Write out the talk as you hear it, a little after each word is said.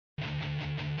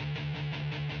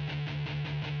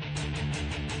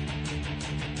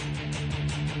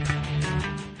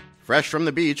Fresh from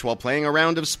the beach while playing a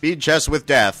round of speed chess with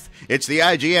death, it's the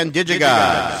IGN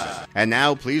Digigods. And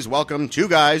now please welcome two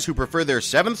guys who prefer their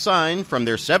seventh sign from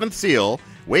their seventh seal,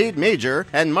 Wade Major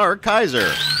and Mark Kaiser.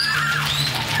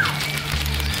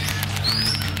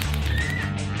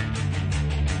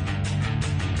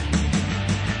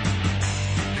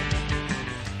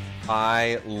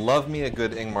 I love me a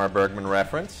good Ingmar Bergman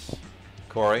reference.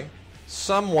 Corey,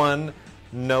 someone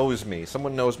knows me.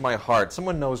 Someone knows my heart.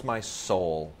 Someone knows my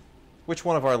soul. Which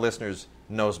one of our listeners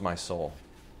knows my soul?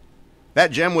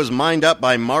 That gem was mined up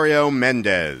by Mario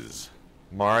Mendez.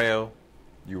 Mario,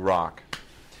 you rock.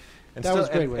 And that was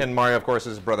great. And Mario, of course,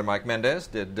 his brother Mike Mendez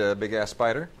did Big Ass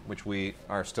Spider, which we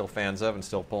are still fans of and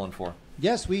still pulling for.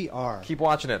 Yes, we are. Keep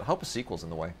watching it. Hope a sequel's in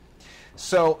the way.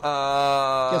 So,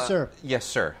 yes, sir. Yes,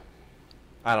 sir.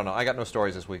 I don't know. I got no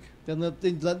stories this week. Then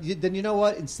you know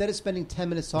what? Instead of spending 10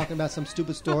 minutes talking about some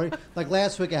stupid story, like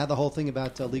last week I had the whole thing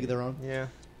about League of Their Own. Yeah.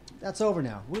 That's over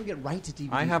now. We're going to get right to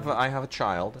DVDs. I have a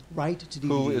child. Right to DVDs.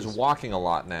 Who is walking a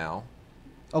lot now.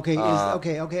 Okay,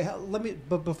 let me,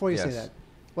 but before you say that,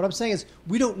 what I'm saying is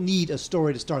we don't need a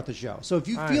story to start the show. So if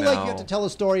you feel like you have to tell a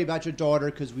story about your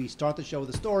daughter because we start the show with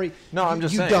a story, no, I'm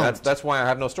just saying don't. That's why I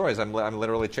have no stories. I'm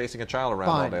literally chasing a child around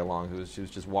all day long who's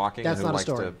just walking. That's and who not likes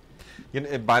a story. To. You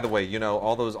know, by the way, you know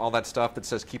all that stuff that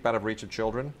says keep out of reach of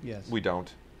children. Yes, we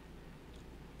don't.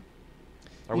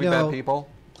 Are we bad people?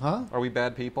 Huh? Are we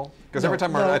bad people? Because every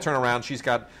time I turn around, she's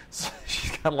got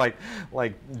like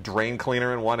drain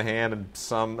cleaner in one hand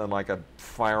and like a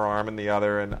firearm in the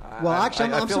other, and I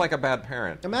feel like a bad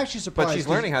parent. I'm actually surprised, but she's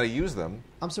learning how to use them.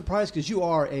 I'm surprised because you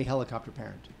are a helicopter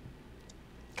parent.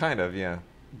 Kind of, yeah.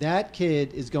 That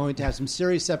kid is going to have some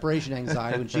serious separation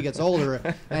anxiety when she gets older,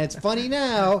 and it's funny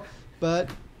now,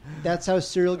 but that's how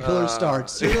serial killers start.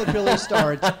 Serial killers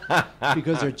start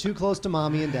because they're too close to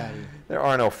mommy and daddy. There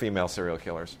are no female serial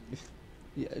killers.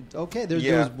 Yeah, okay,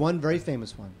 there was one very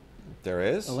famous one. There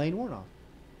is? Elaine Warnoff.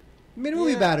 You made a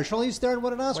movie about her. Charlize Theron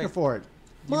won an Oscar for it.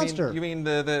 Monster. You mean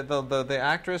the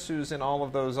actress who's in all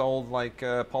of those old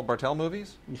Paul Bartel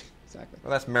movies? Exactly.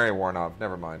 Well, that's Mary Warnoff.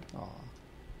 Never mind. Aw.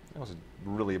 That was a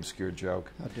really obscure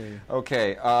joke. How dare you?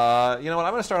 Okay, you know what?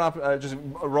 I'm going to start off just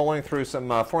rolling through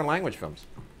some foreign language films.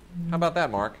 How about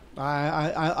that, Mark?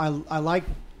 I like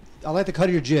the cut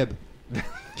of your jib.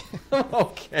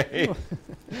 Okay.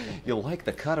 You like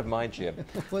the cut of my jib.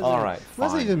 All right. What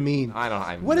does it even mean? I don't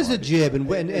know. What is a jib?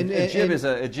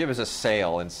 A jib is a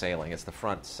sail in sailing. It's the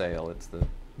front sail. It's the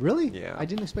Really? Yeah. I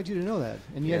didn't expect you to know that,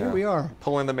 and yet here we are.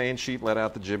 Pull in the main sheet, let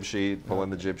out the jib sheet. Pull in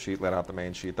the jib sheet, let out the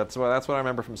main sheet. That's what I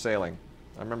remember from sailing.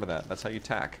 I remember that. That's how you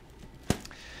tack.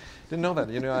 Didn't know that.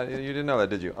 You didn't know that,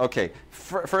 did you? Okay.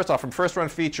 First off, from First Run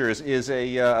Features is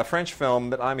a French film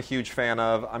that I'm a huge fan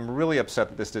of. I'm really upset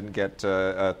that this didn't get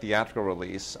a theatrical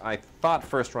release. I thought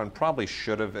First Run probably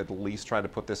should have at least tried to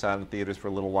put this out in theaters for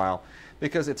a little while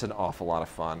because it's an awful lot of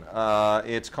fun.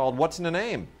 It's called What's in a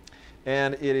Name?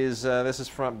 And it is this is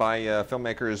by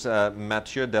filmmakers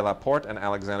Mathieu Delaporte and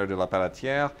Alexandre de la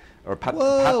Pelletière, or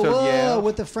Whoa,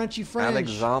 with the Frenchy French.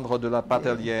 Alexandre de la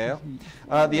Pelletière.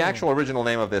 The actual original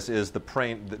name of this is le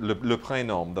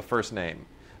prénom, the first name.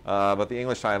 But the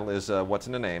English title is What's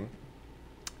in a Name?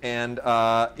 And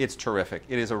it's terrific.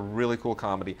 It is a really cool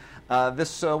comedy.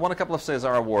 This won a couple of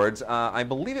César Awards. I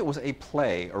believe it was a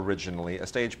play originally, a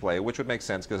stage play, which would make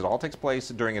sense because it all takes place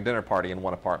during a dinner party in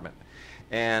one apartment.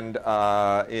 And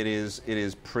it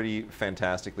is pretty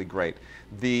fantastically great.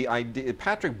 The idea,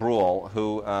 Patrick Bruel,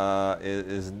 who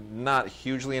is not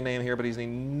hugely a name here, but he's an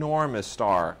enormous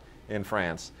star in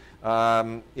France,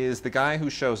 is the guy who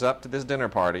shows up to this dinner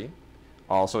party,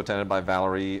 also attended by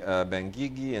Valerie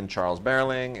Benguigui and Charles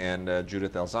Berling and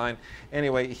Judith Elzine.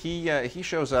 Anyway, he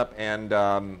shows up and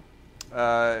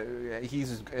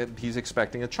he's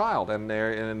expecting a child, and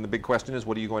the big question is,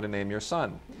 what are you going to name your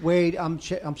son? Wait, I'm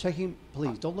checking.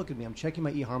 Please don't look at me. I'm checking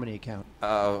my eHarmony account.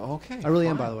 Okay. I really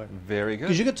am, by the way. Very good.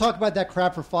 Because you could talk about that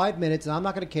crap for 5 minutes, and I'm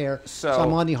not going to care. So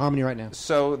I'm on eHarmony right now.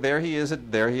 So there he is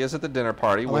at the dinner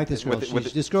party. I like this girl.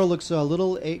 This girl looks a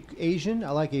little Asian.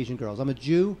 I like Asian girls. I'm a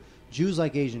Jew. Jews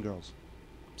like Asian girls.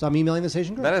 So I'm emailing this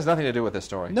Asian girl. That has nothing to do with this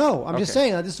story. No, I'm just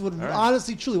saying. This is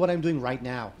honestly, truly what I'm doing right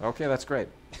now. Okay, that's great.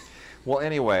 Well,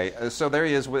 anyway, so there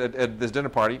he is at this dinner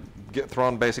party,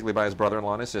 thrown basically by his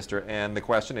brother-in-law and his sister, and the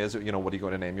question is, what are you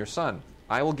going to name your son?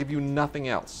 I will give you nothing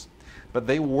else. But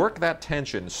they work that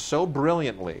tension so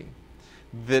brilliantly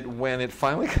that when it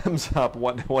finally comes up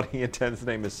what he intends to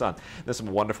name his son, there's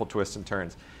some wonderful twists and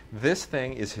turns. This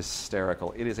thing is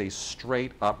hysterical. It is a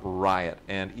straight-up riot,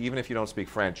 and even if you don't speak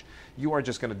French, you are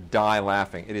just going to die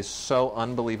laughing. It is so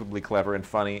unbelievably clever and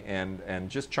funny and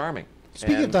just charming.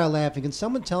 Speaking of die laughing, can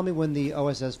someone tell me when the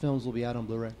OSS films will be out on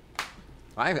Blu-ray?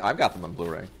 I've got them on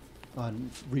Blu-ray.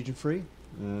 On region free?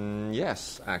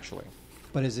 Yes, actually.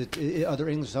 But are there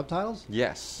English subtitles?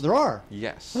 Yes. There are?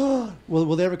 Yes.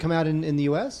 Will they ever come out in the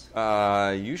U.S.?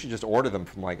 You should just order them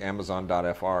from like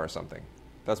Amazon.fr or something.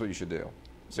 That's what you should do.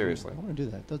 Seriously. I want to do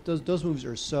that. Those movies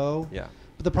are so... Yeah.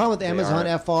 But the problem with Amazon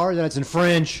FR is that it's in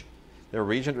French. Their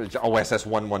region... OSS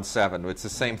 117. It's the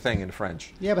same thing in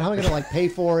French. Yeah, but how am I going to pay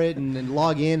for it and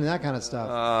log in and that kind of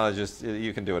stuff?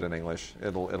 You can do it in English.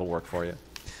 It'll work for you.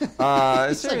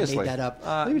 Seriously. I made that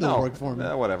up. Maybe it'll work for me.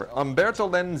 Whatever. Umberto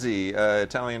Lenzi,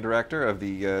 Italian director of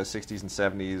the 60s and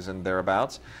 70s and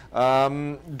thereabouts,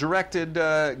 directed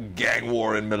Gang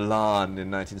War in Milan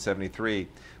in 1973,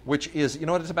 which is, you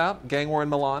know what it's about? Gang War in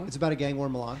Milan? It's about a gang war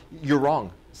in Milan. You're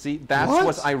wrong. See, that's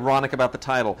what's ironic about the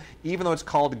title. Even though it's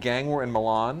called Gang War in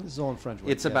Milan, this is all in French.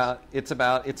 It's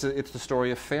the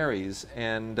story of fairies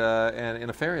and in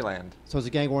a fairyland. So it's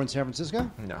a gang war in San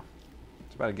Francisco? No,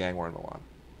 it's about a gang war in Milan.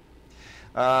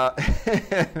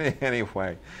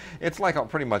 Anyway, it's like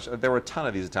pretty much, there were a ton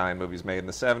of these Italian movies made in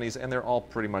the 70s, and they're all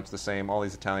pretty much the same. All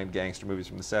these Italian gangster movies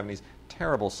from the 70s,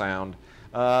 terrible sound,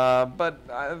 but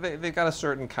they've got a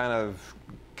certain kind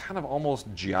of almost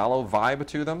giallo vibe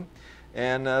to them.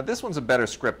 And this one's a better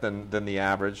script than the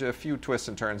average. A few twists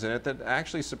and turns in it that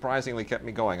actually surprisingly kept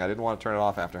me going. I didn't want to turn it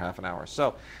off after half an hour.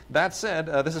 So that said,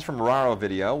 this is from Raro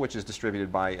Video, which is distributed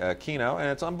by Kino, and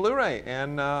it's on Blu-ray.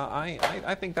 And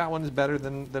I think that one's better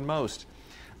than most.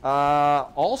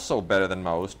 Also better than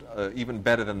most, even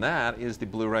better than that, is the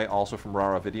Blu-ray also from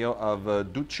Raro Video of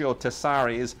Duccio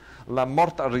Tessari's La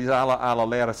morte risale alla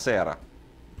lera sera.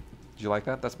 Did you like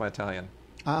that? That's my Italian.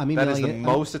 That is the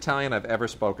most Italian I've ever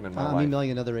spoken in my life. I'm emailing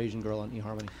another Asian girl on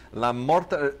eHarmony. La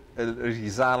morte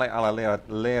risale alla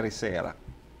lera sera.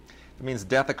 It means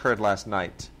death occurred last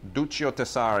night. Duccio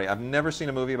Tessari. I've never seen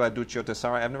a movie about Duccio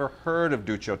Tessari. I've never heard of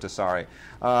Duccio Tessari.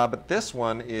 But this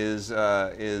one is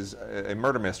a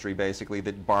murder mystery, basically,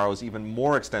 that borrows even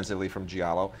more extensively from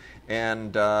giallo.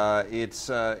 And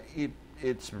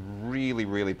it's really,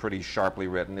 really pretty sharply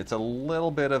written. It's a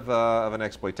little bit of an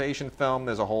exploitation film.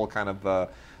 There's a whole kind of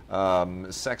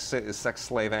sex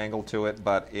slave angle to it,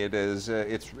 but it's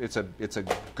a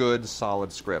good,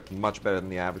 solid script, much better than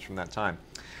the average from that time.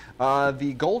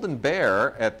 The Golden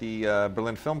Bear at the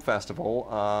Berlin Film Festival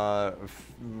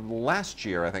last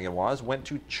year, I think it was, went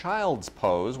to Child's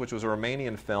Pose, which was a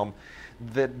Romanian film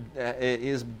that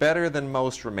is better than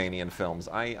most Romanian films.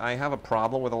 I have a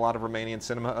problem with a lot of Romanian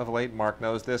cinema of late. Mark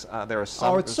knows this. There are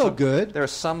some. Oh, it's so good. There are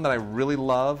some that I really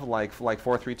love, like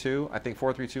 432. I think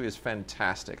 432 is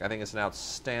fantastic. I think it's an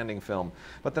outstanding film.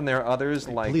 But then there are others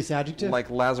like Police Adjective, like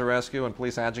Lazarescu and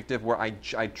Police Adjective, where I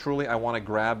truly want to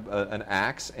grab an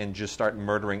axe and just start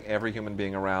murdering every human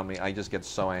being around me. I just get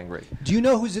so angry. Do you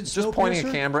know who's at just pointing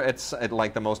a camera at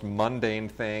like the most mundane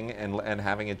thing and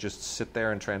having it just sit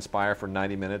there and transpire for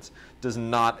 90 minutes doesn't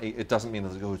mean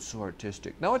that it's so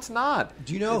artistic. No, it's not.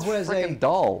 Do you know it's who has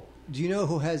dull? Do you know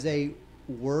who has a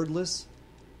wordless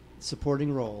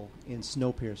supporting role in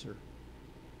Snowpiercer?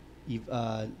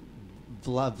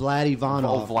 Vlad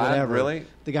Ivanov, whatever. Really?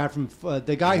 The guy from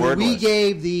who we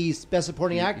gave the Best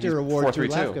Supporting Actor award to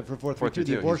Lafka for 432,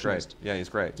 the abortionist. He's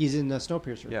great. He's in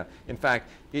Snowpiercer. Yeah. In fact,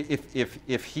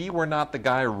 if he were not the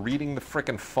guy reading the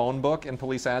frickin' phone book in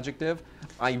Police Adjective,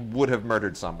 I would have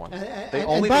murdered someone. The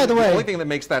only thing that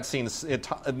makes that scene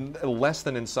less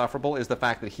than insufferable is the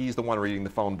fact that he's the one reading the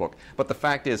phone book. But the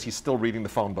fact is, he's still reading the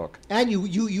phone book. And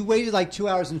you waited like 2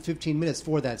 hours and 15 minutes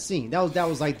for that scene. That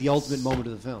was like the ultimate moment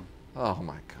of the film. Oh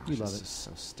my gosh, this is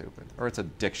so stupid. Or it's a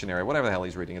dictionary, whatever the hell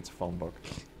he's reading. It's a phone book.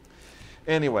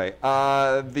 Anyway,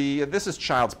 this is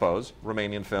Child's Pose,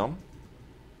 Romanian film.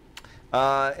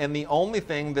 And the only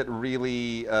thing that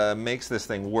really makes this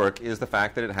thing work is the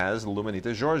fact that it has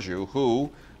Luminita Georgiou,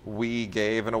 who we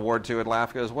gave an award to at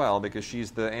LAFCA as well, because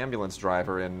she's the ambulance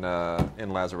driver in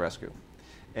Lazarescu.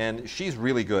 And she's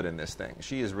really good in this thing.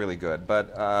 She is really good.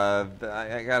 But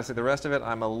I gotta say, the rest of it,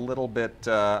 I'm a little bit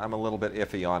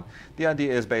iffy on. The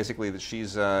idea is basically that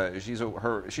she's a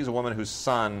woman whose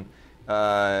son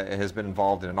has been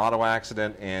involved in an auto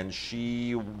accident, and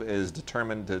she is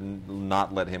determined to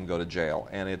not let him go to jail.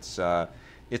 And it's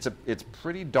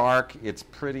pretty dark. It's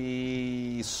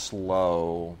pretty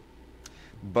slow.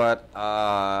 But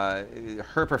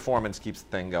her performance keeps the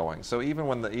thing going. So even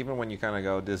when you kind of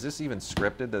go, does this even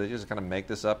scripted? Did they just kind of make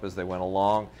this up as they went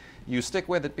along? You stick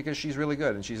with it because she's really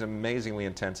good and she's an amazingly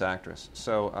intense actress.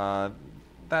 So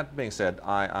that being said,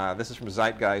 this is from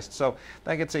Zeitgeist. So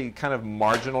that gets a kind of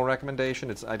marginal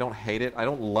recommendation. I don't hate it. I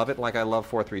don't love it like I love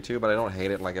 432, but I don't hate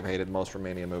it like I've hated most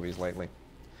Romanian movies lately.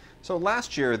 So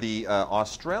last year, the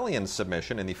Australian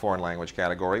submission in the foreign language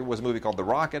category was a movie called The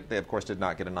Rocket. They, of course, did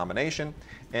not get a nomination.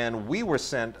 And we were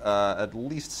sent at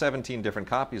least 17 different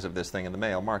copies of this thing in the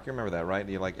mail. Mark, you remember that, right?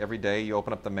 You like every day you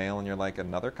open up the mail and you're like,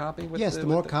 another copy? Yes, the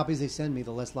more copies they send me,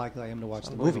 the less likely I am to watch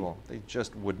the movie. They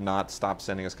just would not stop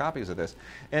sending us copies of this.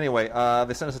 Anyway,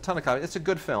 they sent us a ton of copies. It's a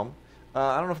good film.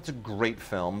 I don't know if it's a great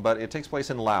film, but it takes place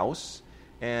in Laos.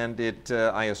 And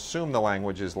I assume the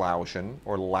language is Laotian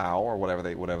or Lao or whatever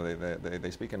they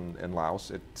speak in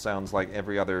Laos. It sounds like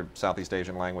every other Southeast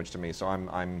Asian language to me. So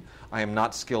I am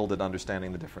not skilled at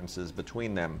understanding the differences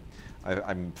between them.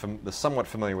 I'm somewhat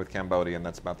familiar with Cambodian.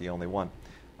 That's about the only one.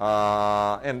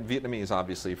 And Vietnamese,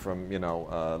 obviously, from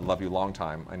Love You Long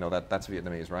Time. I know that's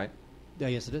Vietnamese, right? Yeah,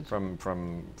 yes, it is. From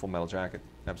Full Metal Jacket,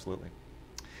 absolutely.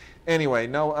 Anyway,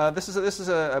 no, this is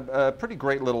a pretty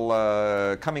great little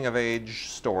coming-of-age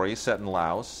story set in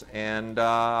Laos, and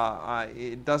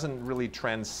it doesn't really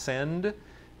transcend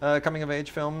coming-of-age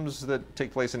films that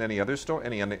take place in any other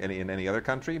in any other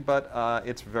country, but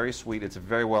it's very sweet. It's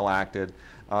very well acted,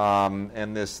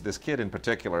 and this kid in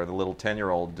particular, the little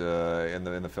 10-year-old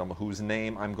in the film, whose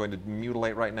name I'm going to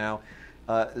mutilate right now,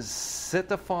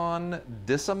 Sitafon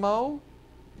Dissimo?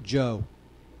 Joe.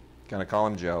 Gonna call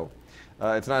him Joe.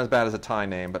 It's not as bad as a Thai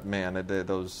name, but man,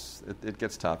 it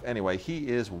gets tough. Anyway, he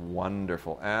is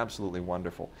wonderful, absolutely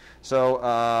wonderful. So,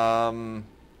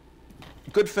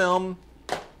 good film.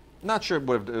 Not sure it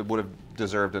would have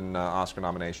deserved an Oscar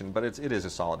nomination, but it is a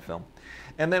solid film.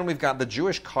 And then we've got The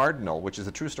Jewish Cardinal, which is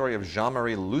the true story of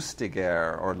Jean-Marie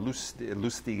Lustiger, or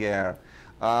Lustiger.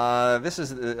 This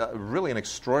is really an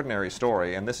extraordinary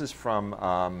story, and this is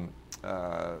from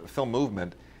Film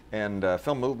Movement. And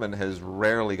Film Movement has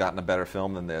rarely gotten a better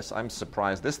film than this. I'm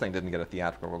surprised this thing didn't get a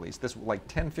theatrical release. This, like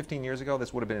 10, 15 years ago,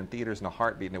 this would have been in theaters in a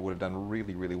heartbeat, and it would have done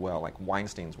really, really well. Like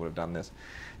Weinstein's would have done this.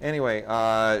 Anyway,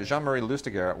 Jean-Marie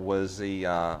Lustiger was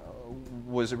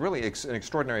really an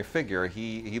extraordinary figure.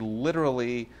 He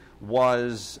literally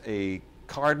was a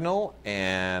cardinal,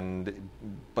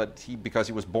 but because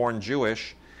he was born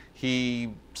Jewish,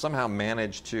 he somehow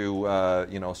managed to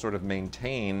sort of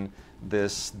maintain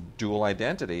this dual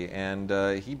identity, and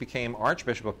he became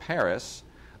Archbishop of Paris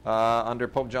under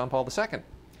Pope John Paul II,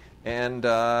 and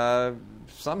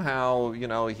somehow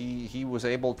he was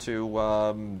able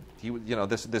to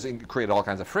this created all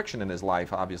kinds of friction in his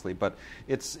life, obviously, but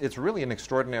it's really an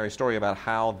extraordinary story about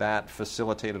how that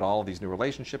facilitated all of these new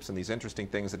relationships and these interesting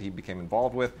things that he became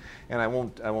involved with. And I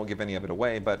won't give any of it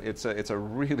away, but it's a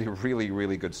really, really,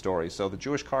 really good story. So The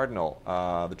Jewish Cardinal,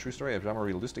 the true story of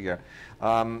Jean-Marie Lustiger,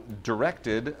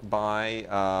 directed by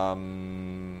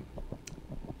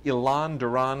Ilan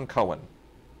Duran Cohen.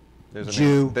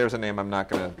 There's a name I'm not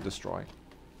going to destroy.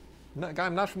 A guy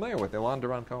I'm not familiar with, Ilan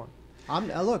Duran Cohen.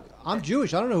 I'm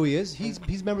Jewish. I don't know who he is. He's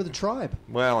a member of the tribe.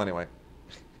 Well, anyway.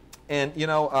 And,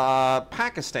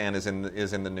 Pakistan is in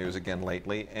the news again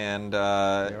lately. And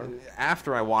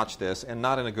after I watched this, and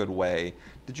not in a good way,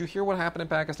 did you hear what happened in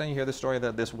Pakistan? You hear the story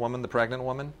that this woman, the pregnant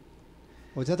woman?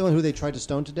 Was that the one who they tried to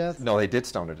stone to death? No, they did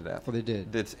stone her to death. Oh, they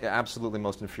did. It's absolutely the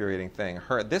most infuriating thing.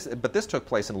 But this took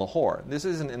place in Lahore. This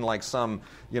isn't in like some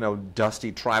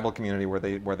dusty tribal community where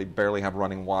they barely have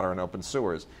running water and open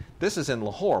sewers. This is in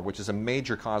Lahore, which is a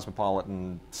major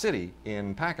cosmopolitan city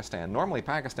in Pakistan. Normally,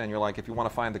 Pakistan, you're like, if you want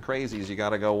to find the crazies, you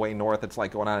got to go way north. It's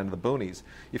like going out into the boonies.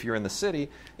 If you're in the city,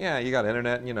 yeah, you got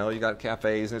internet, you got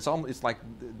cafes, and it's like,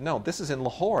 no, this is in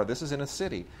Lahore. This is in a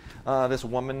city. This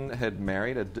woman had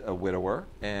married a widower,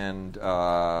 and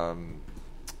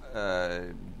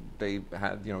they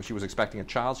had, she was expecting a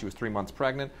child. She was 3 months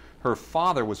pregnant. Her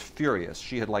father was furious.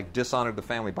 She had dishonored the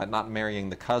family by not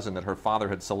marrying the cousin that her father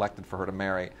had selected for her to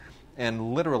marry.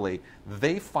 And literally,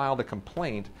 they filed a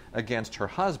complaint against her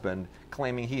husband,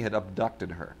 claiming he had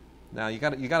abducted her. Now you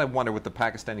got to wonder with the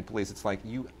Pakistani police. It's like,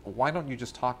 why don't you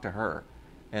just talk to her?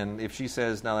 And if she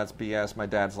says, no, that's BS, my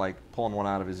dad's pulling one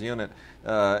out of his unit,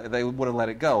 they would have let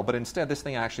it go. But instead, this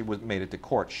thing actually made it to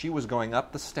court. She was going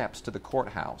up the steps to the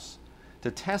courthouse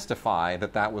to testify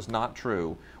that was not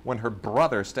true when her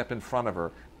brother stepped in front of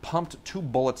her, pumped 2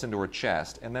 bullets into her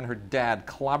chest, and then her dad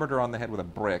clobbered her on the head with a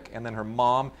brick, and then her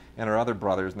mom and her other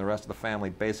brothers and the rest of the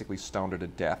family basically stoned her to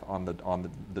death on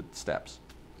the steps.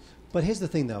 But here's the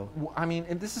thing, though. I mean,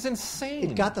 this is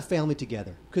insane. It got the family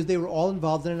together because they were all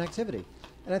involved in an activity.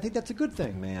 And I think that's a good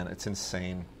thing. Man, it's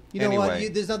insane. You know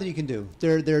what? There's nothing you can do.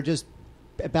 They're just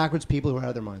backwards people who are out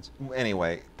of their minds.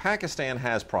 Anyway, Pakistan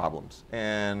has problems,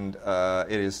 and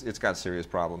it's got serious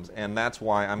problems, and that's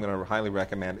why I'm going to highly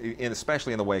recommend,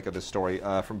 especially in the wake of this story,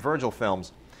 from Virgil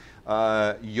Films,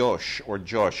 Yosh,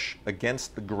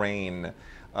 Against the Grain.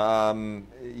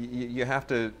 You have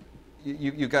to.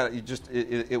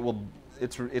 it will.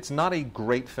 It's not a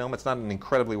great film. It's not an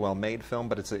incredibly well made film,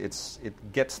 but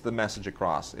it gets the message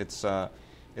across. It's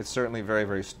certainly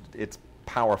very it's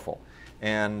powerful,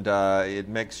 and it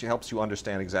helps you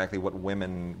understand exactly what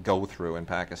women go through in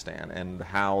Pakistan and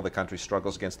how the country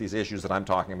struggles against these issues that I'm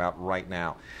talking about right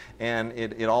now. And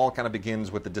it all kind of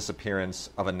begins with the disappearance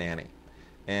of a nanny,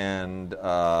 and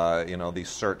the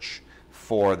search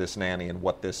for this nanny and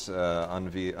what this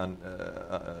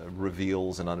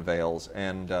reveals and unveils.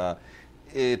 And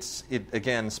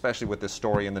again, especially with this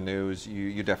story in the news,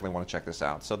 you definitely want to check this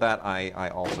out. So that I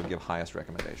also give highest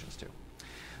recommendations to.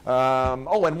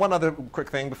 And one other quick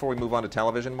thing before we move on to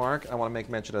television, Mark. I want to make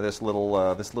mention of this little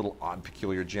odd,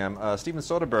 peculiar gem. Steven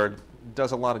Soderbergh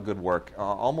does a lot of good work.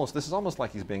 This is almost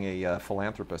like he's being a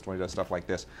philanthropist when he does stuff like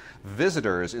this.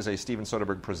 Visitors is a Steven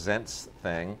Soderbergh Presents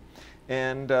thing.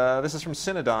 And this is from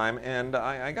Cinedigm, and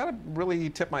I got to really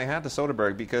tip my hat to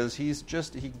Soderbergh because he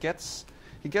gets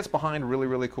behind really,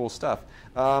 really cool stuff.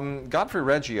 Godfrey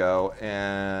Reggio,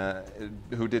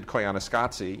 who did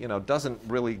Koyaanisqatsi, doesn't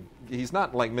really. He's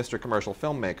not like Mr. Commercial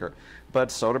Filmmaker, but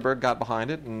Soderbergh got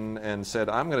behind it and said,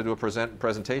 "I'm going to do a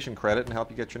presentation credit and help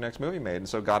you get your next movie made." And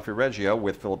so Godfrey Reggio,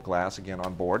 with Philip Glass again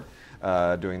on board,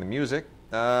 doing the music,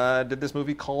 did this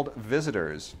movie called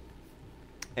Visitors.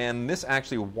 And this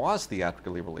actually was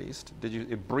theatrically released. Did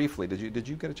you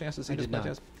get a chance to see this by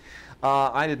chance?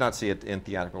 I did not see it in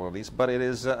theatrical release, but it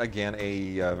is again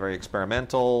a very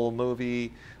experimental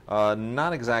movie.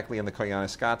 Not exactly in the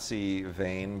Koyaanisqatsi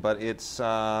vein, but it's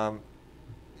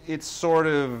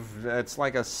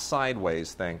like a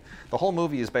sideways thing. The whole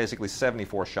movie is basically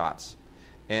 74 shots,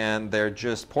 and they're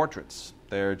just portraits.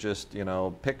 They're just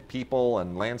picked people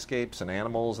and landscapes and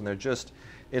animals, and they're just.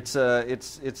 It's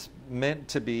meant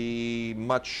to be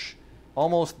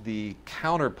almost the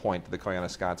counterpoint to the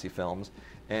Koyaanisqatsi films,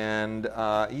 and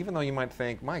even though you might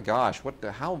think, my gosh,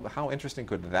 how interesting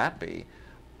could that be?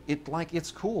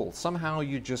 It's cool. Somehow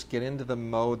you just get into the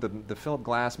mode, the Philip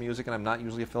Glass music, and I'm not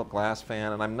usually a Philip Glass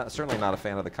fan, and I'm certainly not a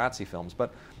fan of the Qatsi films,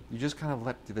 but you just kind of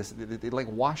let this, it like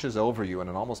washes over you in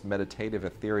an almost meditative,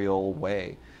 ethereal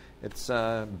way. It's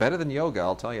better than yoga,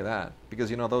 I'll tell you that, because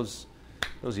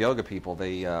those yoga people,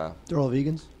 they're all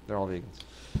vegans? They're all vegans.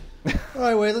 All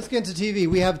right, wait, let's get into TV.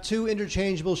 We have two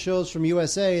interchangeable shows from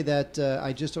USA that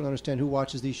I just don't understand who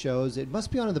watches these shows. It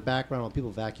must be on in the background while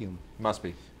people vacuum. Must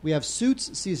be. We have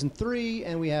Suits Season 3,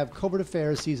 and we have Covert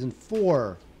Affairs Season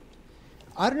 4.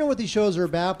 I don't know what these shows are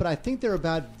about, but I think they're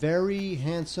about very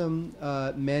handsome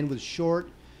men with short,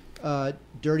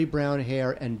 dirty brown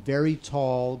hair and very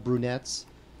tall brunettes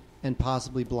and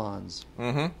possibly blondes.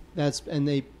 Mm-hmm. And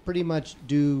they pretty much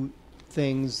do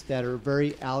things that are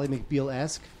very Ally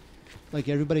McBeal-esque. Like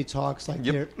everybody talks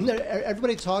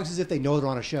everybody talks as if they know they're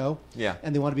on a show. Yeah.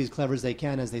 And they want to be as clever as they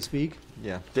can as they speak.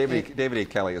 Yeah. David E.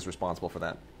 Kelly is responsible for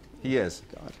that. He is.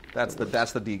 God. That's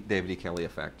the David E. Kelly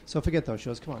effect. So forget those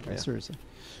shows. Come on, guys. Yeah. Seriously.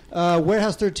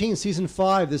 Warehouse 13, Season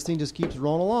 5. This thing just keeps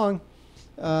rolling along.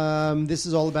 This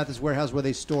is all about this warehouse where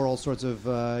they store all sorts of,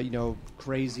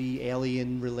 crazy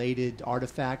alien-related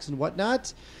artifacts and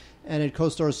whatnot. And it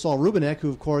co-stars Saul Rubinek, who,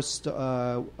 of course, had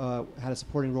a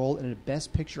supporting role in a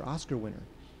Best Picture Oscar winner.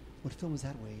 What film was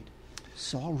that, Wade?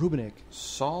 Saul Rubinek.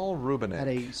 Saul Rubinek. Had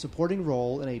a supporting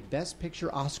role in a Best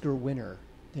Picture Oscar winner.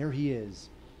 There he is.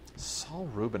 Saul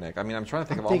Rubinek. I mean, I'm trying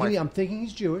to think I'm thinking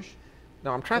he's Jewish.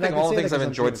 No, I'm trying to think of all the things I've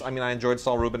enjoyed. I mean, I enjoyed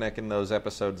Saul Rubinek in those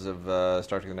episodes of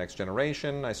Star Trek: The Next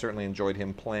Generation. I certainly enjoyed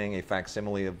him playing a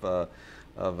facsimile in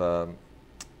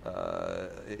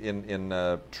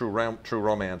True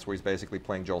Romance, where he's basically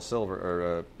playing Joel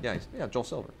Silver. Joel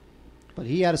Silver. But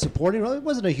he had a supporting role. It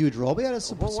wasn't a huge role, but he had a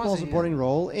small supporting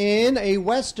role in a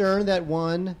Western that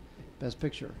won Best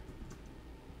Picture.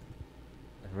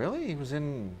 Really? He was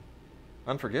in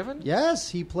Unforgiven? Yes,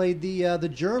 he played the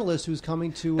journalist who's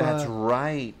coming to. That's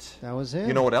right. That was him.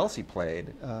 You know what else he played?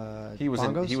 He was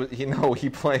Bongos? He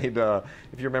played.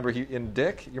 If you remember, in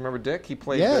Dick. You remember Dick? He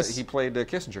played. Yes. He played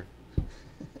Kissinger.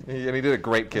 And he did a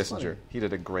great Kissinger. He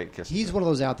did a great Kissinger. He's one of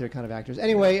those out there kind of actors.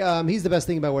 Anyway, he's the best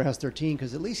thing about Warehouse 13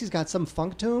 because at least he's got some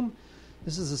funk to him.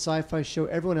 This is a sci-fi show.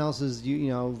 Everyone else is,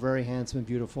 very handsome and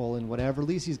beautiful and whatever. At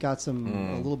least he's got a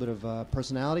little bit of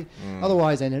personality.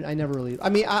 Otherwise, I never really. I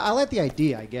mean, I like the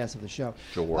idea, I guess, of the show.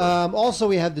 Sure. Also,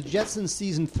 we have the Jetsons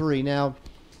season 3. Now,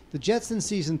 the Jetsons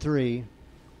season 3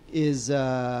 is.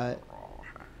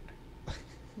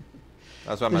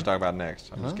 That's what I'm going to talk about next.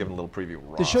 I'm just giving a little preview.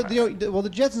 The show, the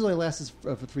Jetsons only lasted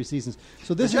for 3 seasons.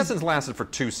 So The this Jetsons lasted for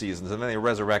 2 seasons, and then they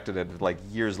resurrected it like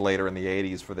years later in the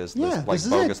 80s for this this like is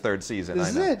bogus it. third season.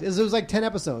 This is it. It was like 10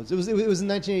 episodes. It was in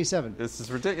 1987.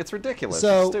 It's ridiculous.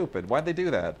 So- It's stupid. Why'd they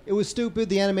do that? It was stupid.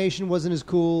 The animation wasn't as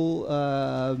cool.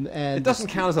 And It doesn't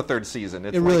count as a third season.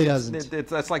 It's It really doesn't.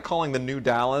 That's like calling the new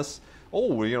Dallas.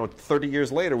 Oh, 30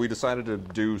 years later, we decided to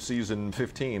do season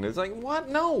 15. It's like, what?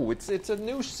 No, it's a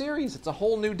new series. It's a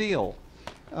whole new deal.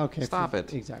 Okay, Stop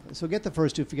it. Exactly. So get the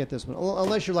first 2, forget this one.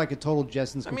 Unless you're like a total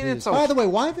Jetsons. I mean, it's By the way,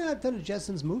 why have they not done a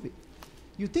Jetsons movie?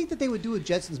 You'd think that they would do a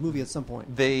Jetsons movie at some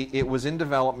point. It was in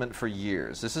development for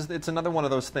years. It's another one of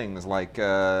those things like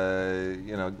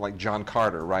like John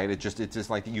Carter, right? It's just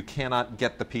like you cannot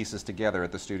get the pieces together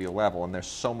at the studio level, and there's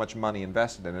so much money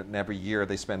invested in it, and every year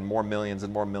they spend more millions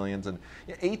and more millions. And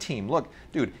A-Team, look,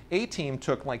 dude, A-Team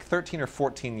took like 13 or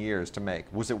 14 years to make.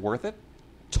 Was it worth it?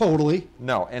 Totally.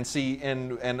 No. And see,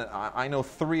 and I know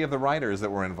 3 of the writers that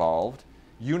were involved.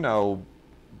 You know,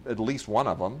 at least one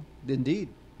of them. Indeed.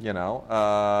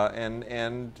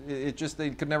 And it just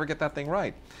they could never get that thing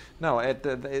right. No,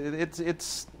 the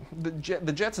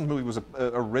Jetsons movie was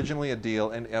originally a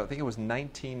deal, and I think it was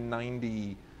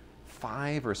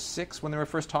 1995 or 6 when they were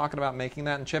first talking about making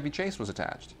that, and Chevy Chase was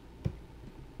attached.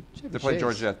 They played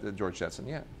George Jetson.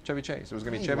 Yeah, Chevy Chase. It was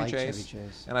going to be Chevy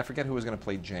Chase, and I forget who was going to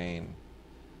play Jane.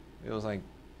 It was like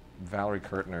Valerie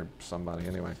Curtin or somebody.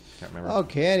 Anyway, can't remember.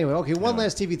 Okay, one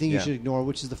last TV thing you Yeah. should ignore,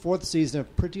 which is the 4th season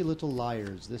of Pretty Little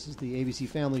Liars. This is the ABC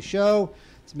Family show.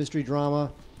 It's a mystery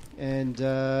drama, and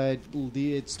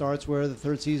it starts where the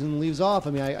 3rd season leaves off.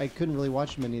 I mean, I couldn't really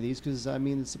watch many of these because,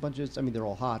 it's a bunch of... they're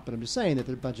all hot, but I'm just saying that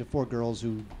they're a bunch of 4 girls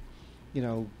who,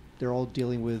 they're all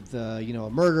dealing with, a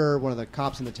murder. One of the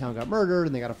cops in the town got murdered,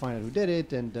 and they got to find out who did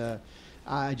it, and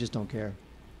I just don't care.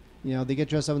 They get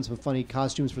dressed up in some funny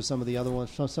costumes for some of the other ones,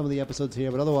 some of the episodes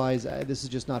here, but otherwise, this is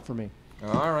just not for me.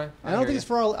 All right. I don't think it's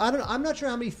for all. I'm not sure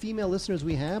how many female listeners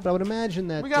we have, but I would imagine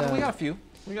that We got a few.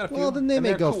 Well, then they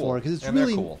may go cool. for it because it's And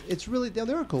really, they're cool.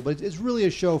 they're cool, but it's really a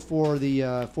show for the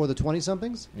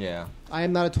 20-somethings. Yeah. I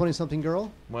am not a 20-something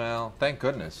girl. Well, thank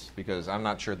goodness, because I'm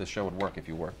not sure this show would work if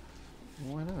you were.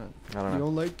 Why not? I don't know. You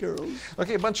don't like girls?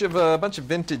 Okay, a bunch of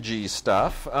vintagey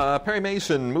stuff. Perry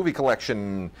Mason movie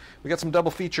collection. We got some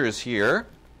double features here.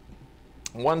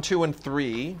 1, 2, and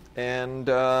 3, and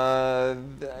I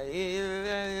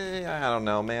don't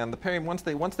know, man. Once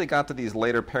they got to these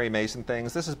later Perry Mason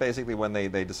things, this is basically when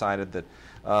they decided that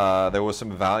there was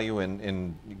some value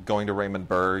in going to Raymond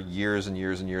Burr years and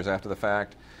years and years after the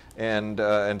fact,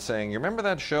 and saying, you remember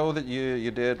that show that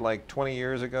you did like 20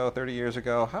 years ago, 30 years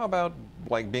ago? How about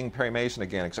like being Perry Mason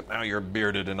again, except now you're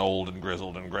bearded and old and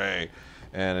grizzled and gray.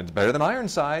 And it's better than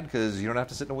Ironside because you don't have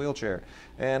to sit in a wheelchair.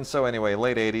 And so anyway,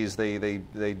 late 80s,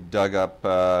 they dug up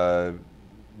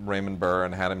Raymond Burr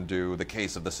and had him do The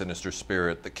Case of the Sinister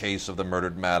Spirit, The Case of the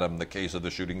Murdered Madam, The Case of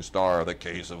the Shooting Star, The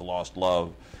Case of Lost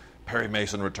Love, Perry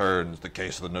Mason Returns, The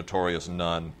Case of the Notorious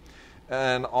Nun.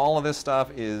 And all of this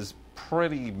stuff is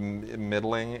pretty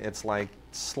middling. It's like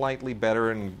slightly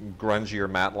better and grungier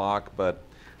Matlock, but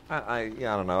I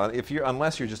don't know.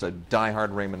 Unless you're just a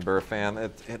diehard Raymond Burr fan,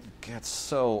 it gets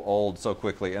so old so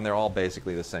quickly, and they're all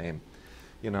basically the same.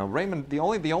 Raymond. The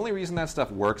only reason that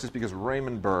stuff works is because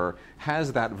Raymond Burr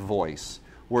has that voice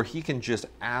where he can just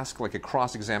ask like a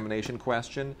cross-examination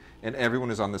question, and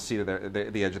everyone is on the seat of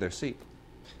the edge of their seat.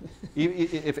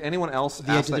 If anyone else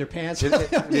the edge of their pants,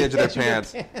 the edge of their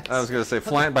pants. I was going to say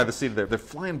flying by the seat of they're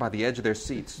flying by the edge of their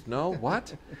seats. No,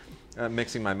 what?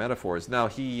 Mixing my metaphors. Now,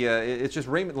 it's just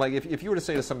Raymond, like if you were to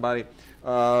say to somebody,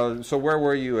 so where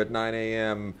were you at 9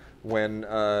 a.m. when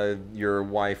your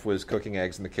wife was cooking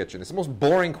eggs in the kitchen? It's the most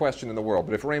boring question in the world,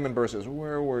 but if Raymond Burr says,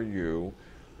 where were you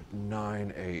at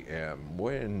 9 a.m.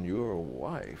 when your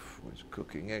wife was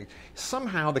cooking eggs?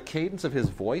 Somehow the cadence of his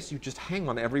voice, you just hang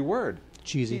on every word.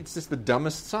 Cheesy. It's just the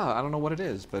dumbest stuff. I don't know what it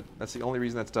is, but that's the only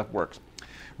reason that stuff works.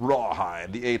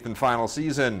 Rawhide, the 8th and final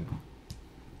season,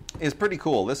 is pretty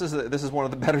cool. This is one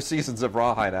of the better seasons of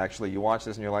Rawhide, actually. You watch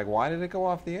this and you're like, why did it go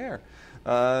off the air?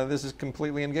 This is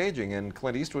completely engaging, and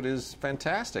Clint Eastwood is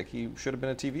fantastic. He should have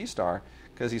been a TV star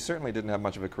because he certainly didn't have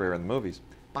much of a career in the movies.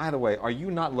 By the way, are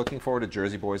you not looking forward to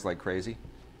Jersey Boys like crazy?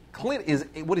 Clint is,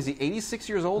 what is he, 86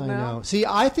 years old now? I know. See,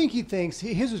 I think he thinks...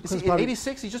 His was is he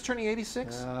 86? He's just turning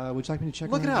 86? Would you like me to check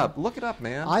Look on it that? up. Look it up,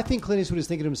 man. I think Clint Eastwood is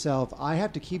thinking to himself, I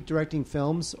have to keep directing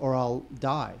films or I'll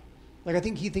die. Like, I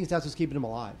think he thinks that's what's keeping him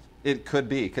alive. It could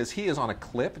be, because he is on a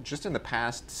clip just in the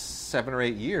past 7 or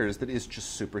 8 years that is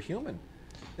just superhuman.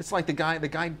 It's like the guy...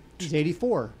 He's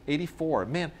 84. 84.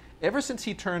 Man, ever since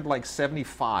he turned like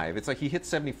 75, it's like he hit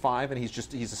 75 and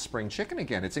he's a spring chicken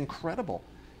again. It's incredible.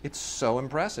 It's so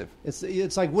impressive.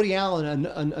 It's like Woody Allen,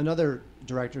 another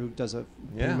director who does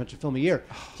pretty much a film a year.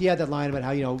 He had that line about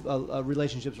how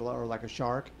relationships are like a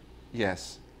shark.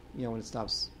 Yes. When it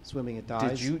stops swimming, it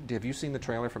dies. Have you seen the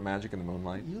trailer for Magic in the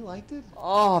Moonlight? You liked it?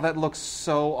 Oh, that looks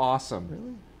so awesome.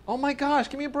 Really? Oh my gosh,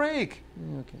 give me a break.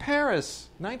 Okay. Paris,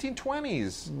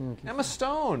 1920s. Okay, Emma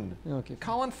Stone. Okay, fine.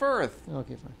 Colin Firth.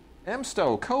 Okay, fine.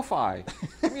 Emsto, Ko-Fi.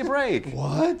 Give me a break.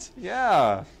 What?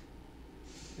 Yeah.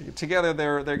 Together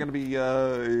they're going to be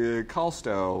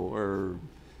Calsto or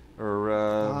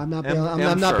I'm not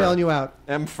bailing you out.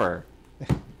 Emfer.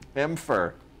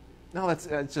 No,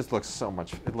 it just looks so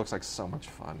much. It looks like so much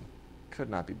fun. Could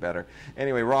not be better.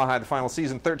 Anyway, Rawhide, the final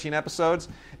season, 13 episodes,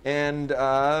 and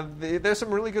there's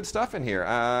some really good stuff in here.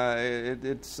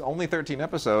 It's only 13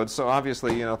 episodes, so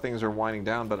obviously things are winding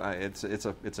down, but it's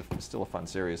still a fun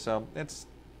series. So it's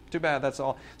too bad. That's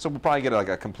all. So we'll probably get like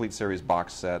a complete series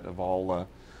box set of all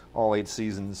 8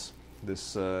 seasons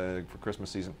this for Christmas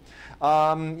season.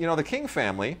 The King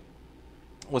family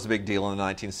was a big deal in the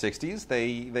 1960s.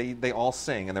 They all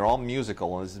sing, and they're all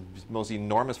musical. And it's the most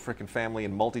enormous freaking family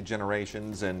in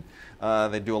multi-generations, and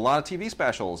they do a lot of TV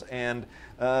specials. And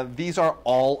these are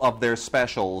all of their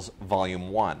specials, Volume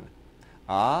 1.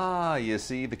 You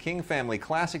see, the King Family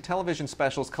Classic Television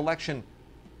Specials Collection,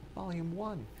 Volume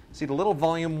 1. See, the little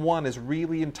Volume 1 is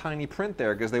really in tiny print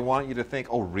there because they want you to think,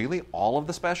 oh, really? All of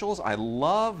the specials? I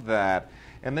love that.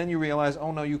 And then you realize,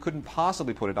 oh, no, you couldn't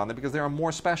possibly put it on there because there are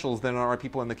more specials than there are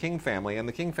people in the King family, and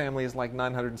the King family is like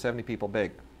 970 people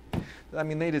big. I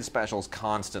mean, they did specials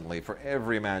constantly for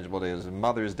every imaginable day. It was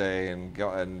Mother's Day and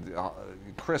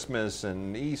Christmas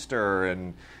and Easter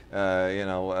and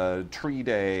Tree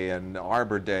Day and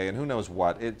Arbor Day and who knows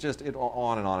what. It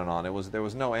on and on and on. There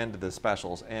was no end to the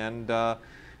specials, and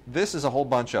this is a whole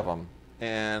bunch of them.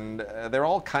 And they're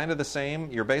all kind of the same.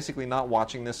 You're basically not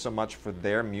watching this so much for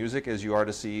their music as you are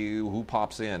to see who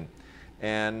pops in.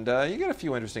 And you get a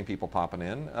few interesting people popping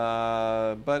in,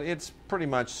 but it's pretty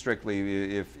much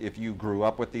strictly if you grew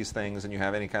up with these things and you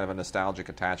have any kind of a nostalgic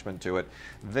attachment to it,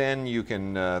 then you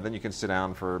can sit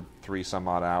down for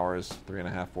 3-some-odd hours,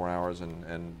 3.5, 4 hours,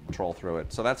 and troll through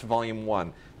it. So that's Volume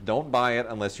 1. Don't buy it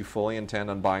unless you fully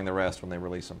intend on buying the rest when they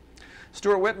release them.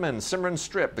 Stuart Whitman, Cimarron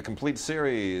Strip, the complete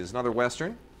series, another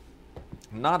Western.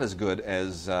 Not as good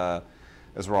as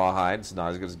Rawhide. It's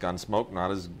not as good as Gunsmoke. Not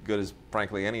as good as,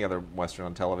 frankly, any other Western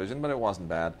on television, but it wasn't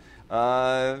bad.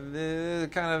 The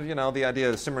idea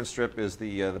of Cimarron Strip is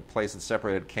the place that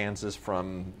separated Kansas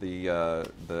from the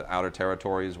outer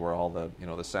territories where all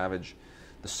the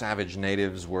savage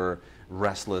natives were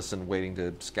restless and waiting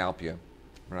to scalp you.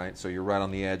 Right, so you're right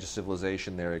on the edge of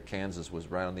civilization there. Kansas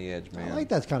was right on the edge, man. I like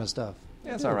that kind of stuff.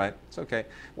 Yeah, it's all right. It's okay. It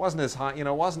wasn't as high, it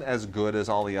wasn't as good as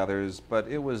all the others, but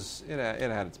it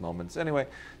had its moments. Anyway,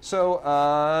 so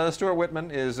Stuart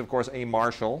Whitman is, of course, a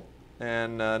marshal,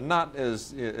 and not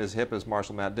as hip as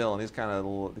Marshal Matt Dillon. He's kind of a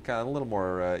little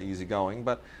more easygoing.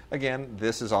 But again,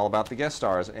 this is all about the guest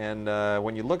stars. And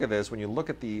when you look at this, when you look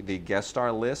at the guest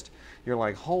star list, you're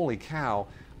like, holy cow!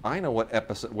 I know what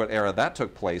era that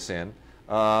took place in.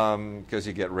 Because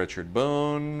you get Richard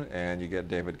Boone, and you get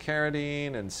David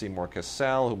Carradine, and Seymour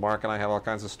Cassell, who Mark and I have all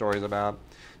kinds of stories about.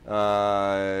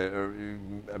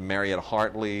 Mariette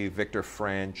Hartley, Victor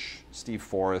French, Steve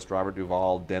Forrest, Robert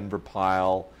Duvall, Denver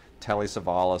Pyle, Telly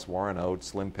Savalas, Warren Oates,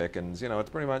 Slim Pickens. It's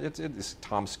pretty much it's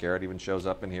Tom Skerritt even shows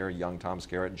up in here. Young Tom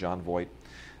Skerritt, John Voight.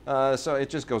 So it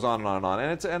just goes on and on and on,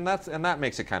 and that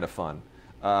makes it kind of fun.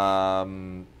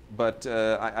 But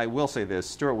I will say this,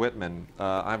 Stuart Whitman,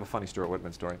 I have a funny Stuart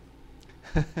Whitman story.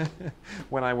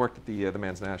 When I worked at the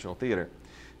Man's National Theater,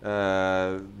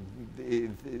 the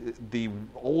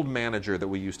old manager that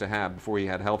we used to have before he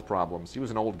had health problems, he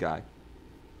was an old guy.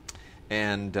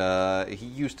 And he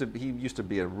used to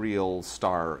be a real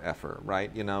star effer,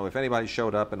 right? If anybody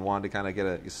showed up and wanted to kind of get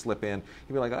a slip in,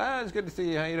 he'd be like, it's good to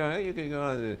see you, how you doing? You can go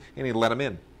on. And he'd let him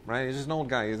in. Right, he's just an old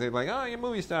guy. He's like, "Oh, you're a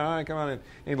movie star. All right, come on in." And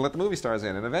he'd let the movie stars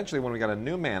in. And eventually, when we got a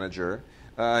new manager,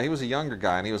 he was a younger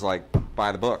guy, and he was like,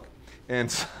 "Buy the book."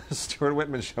 And Stuart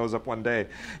Whitman shows up one day,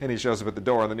 and he shows up at the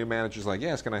door, and the new manager's like,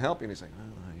 "Yes, can I help you?" And he's like,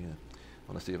 "Oh, yeah,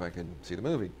 I want to see if I can see the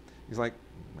movie." He's like,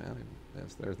 "Well,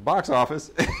 there's the box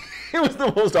office." It was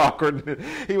the most awkward.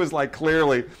 He was like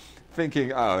clearly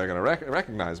thinking, oh, they're going to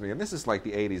recognize me. And this is like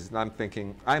the 80s. And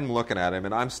I'm looking at him,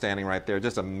 and I'm standing right there,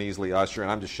 just a measly usher,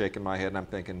 and I'm just shaking my head, and I'm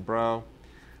thinking, bro,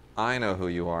 I know who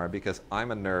you are because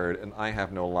I'm a nerd, and I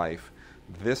have no life.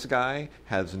 This guy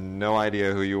has no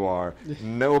idea who you are.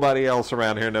 Nobody else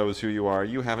around here knows who you are.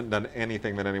 You haven't done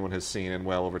anything that anyone has seen in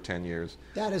well over 10 years.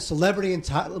 That is celebrity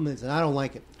entitlement, and I don't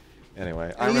like it.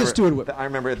 Anyway, I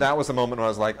remember that was the moment when I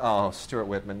was like, oh, Stuart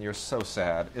Whitman, you're so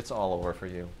sad. It's all over for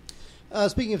you.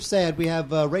 Speaking of sad, we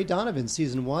have Ray Donovan,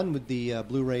 Season 1, with the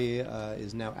Blu-ray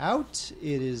is now out.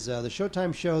 It is the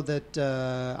Showtime show that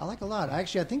I like a lot.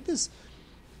 Actually, I think this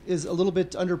is a little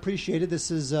bit underappreciated.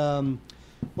 This is,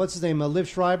 what's his name? Liv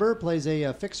Schreiber plays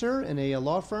a fixer in a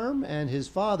law firm, and his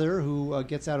father, who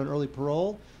gets out on early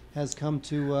parole, has come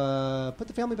to put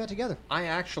the family back together. I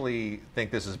actually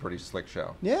think this is a pretty slick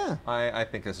show. Yeah. I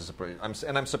think this is a pretty...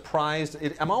 I'm surprised.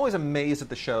 I'm always amazed at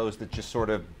the shows that just sort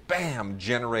of, bam,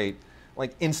 generate...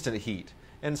 like instant heat.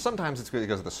 And sometimes it's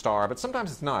because of the star, but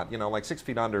sometimes it's not. You know, like 6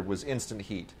 Feet Under was instant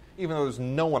heat, even though there's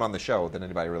no one on the show that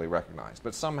anybody really recognized.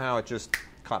 But somehow it just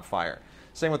caught fire.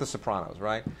 Same with The Sopranos,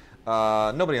 right?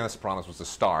 Nobody on The Sopranos was a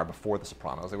star before The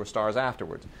Sopranos. They were stars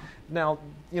afterwards. Now,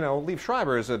 you know, Liev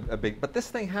Schreiber is a big... But this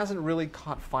thing hasn't really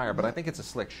caught fire, but I think it's a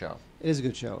slick show. It is a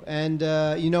good show. And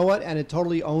you know what? And it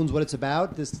totally owns what it's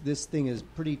about. This thing is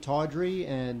pretty tawdry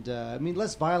and, I mean,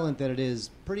 less violent than it is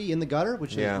pretty in the gutter,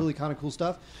 which is really kind of cool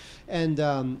stuff. And,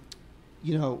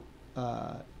 you know,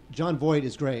 Jon Voight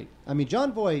is great. I mean,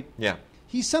 Jon Voight... Yeah.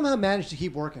 He somehow managed to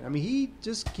keep working. I mean, he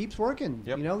just keeps working.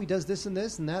 Yep. You know, he does this and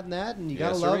this and that, and you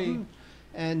gotta love him.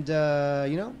 And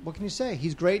you know, what can you say?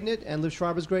 He's great in it, and Liv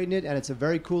Schreiber's great in it, and it's a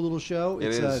very cool little show.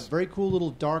 It's a very cool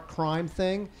little dark crime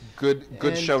thing. Good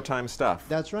Showtime stuff.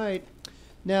 That's right.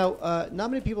 Now, not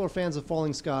many people are fans of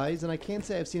Falling Skies, and I can't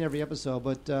say I've seen every episode,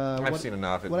 but I've seen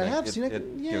enough. What I have seen,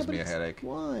 it gives me a headache.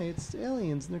 Why? It's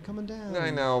aliens, and they're coming down. I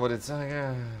know, but it's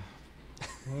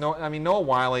no. I mean, Noah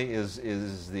Wyle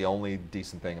is the only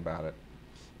decent thing about it.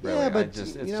 Really. Yeah, but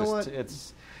it's you know what?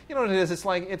 It's you know what it is. It's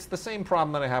like it's the same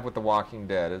problem that I have with The Walking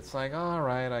Dead. It's like, all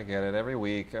right, I get it. Every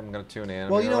week I'm going to tune in.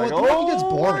 Well, you know what? The Walking Dead's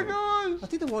boring. I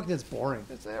think The Walking Dead's boring.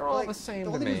 They're all the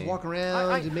same to me. They just walk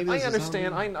around. I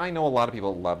understand. I know a lot of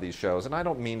people love these shows, and I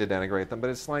don't mean to denigrate them, but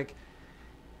it's like,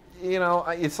 you know,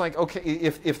 it's like, okay,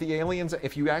 if the aliens,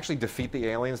 if you actually defeat the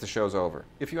aliens, the show's over.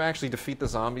 If you actually defeat the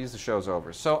zombies, the show's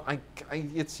over. So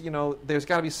it's, you know, there's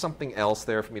got to be something else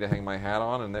there for me to hang my hat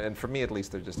on, and for me at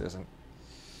least, there just isn't.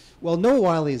 Well, Noah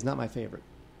Wyle is not my favorite.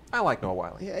 I like Noah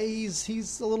Wyle. Yeah,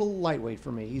 he's a little lightweight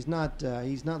for me. He's not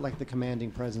like the commanding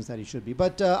presence that he should be.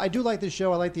 But I do like this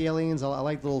show. I like the aliens. I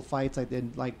like the little fights. I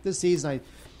did like this season. I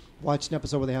watched an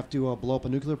episode where they have to blow up a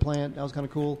nuclear plant. That was kind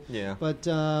of cool. Yeah. But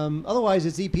otherwise,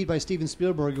 it's EP'd by Steven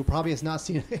Spielberg, who probably has not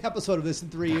seen an episode of this in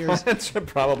 3 years. That's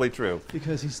probably true.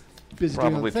 Because he's busy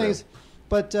doing other things.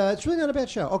 But it's really not a bad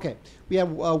show. Okay. We have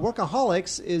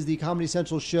Workaholics is the Comedy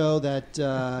Central show that,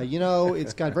 you know,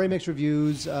 it's got very mixed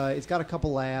reviews. It's got a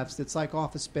couple laughs. It's like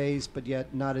Office Space, but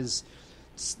yet not as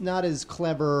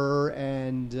clever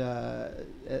and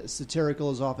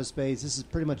satirical as Office Space. This is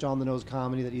pretty much on-the-nose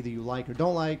comedy that either you like or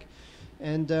don't like.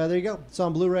 And there you go. It's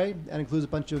on Blu-ray and includes a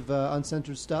bunch of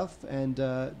uncensored stuff and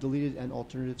deleted and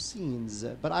alternative scenes.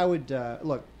 But I would,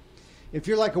 look, if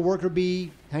you're like a worker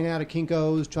bee, hanging out at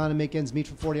Kinko's, trying to make ends meet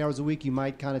for 40 hours a week, you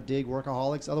might kind of dig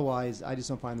Workaholics. Otherwise, I just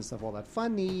don't find this stuff all that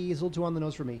funny. It's a little too on the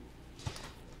nose for me.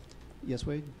 Yes,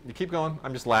 Wade? You keep going.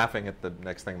 I'm just laughing at the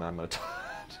next thing that I'm going to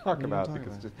talk about.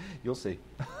 You'll see.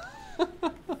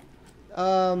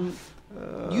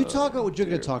 You talk about what you're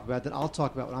going to talk about, then I'll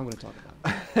talk about what I'm going to talk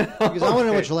about. Because I want to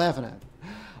know what you're laughing at.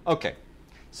 Okay.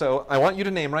 So I want you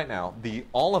to name right now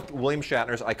all of William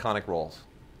Shatner's iconic roles.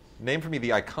 Name for me the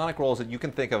iconic roles that you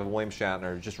can think of William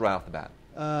Shatner just right off the bat.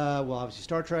 Well, obviously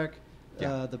Star Trek,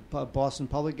 the Boston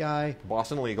Public guy.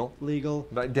 Boston Legal.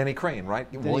 Denny Crane, right?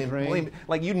 Crane.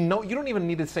 Like, you know, you don't even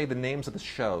need to say the names of the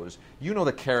shows. You know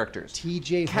the characters.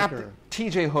 T.J. Hooker.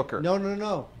 T.J. Hooker.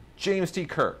 No. James T.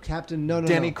 Kirk. Captain,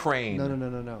 Denny Crane.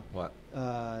 No. What?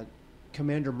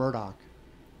 Commander Murdoch.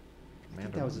 I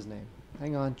think that was his name.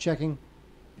 Hang on, checking.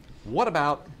 What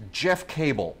about Jeff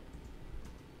Cable?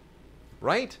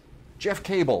 Right? Jeff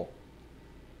Cable.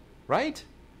 Right?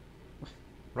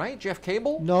 Jeff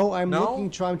Cable? No, I'm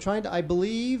trying to. I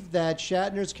believe that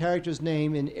Shatner's character's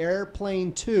name in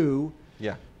Airplane 2,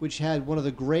 which had one of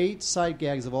the great sight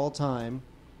gags of all time,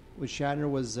 which Shatner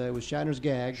was Shatner's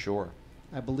gag. Sure.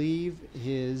 I believe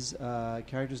his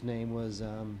character's name was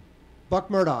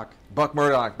Buck Murdoch. Buck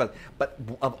Murdoch, but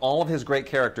of all of his great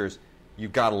characters,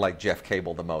 you've got to like Jeff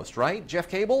Cable the most, right? Jeff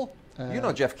Cable? You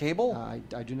know Jeff Cable?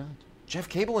 I do not. Jeff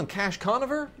Cable and Cash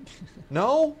Conover?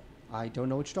 No? I don't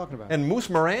know what you're talking about. And Moose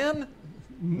Moran?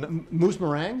 Moose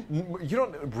Meringue? You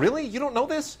don't know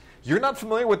this? You're not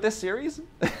familiar with this series?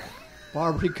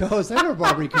 Barbary Coast. I know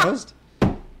Barbary Coast.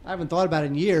 I haven't thought about it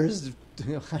in years.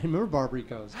 I remember Barbary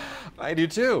Coast. I do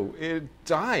too. It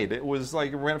died. It was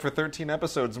like it ran for 13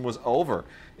 episodes and was over.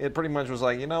 It pretty much was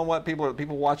like, you know what?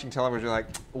 People watching television are like,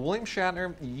 William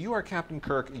Shatner, you are Captain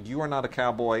Kirk. You are not a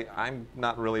cowboy. I'm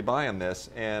not really buying this.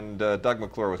 And Doug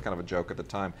McClure was kind of a joke at the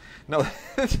time. No,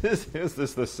 this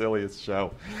is the silliest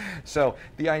show. So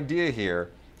the idea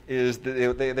here is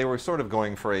that they were sort of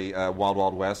going for a Wild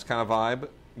Wild West kind of vibe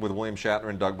with William Shatner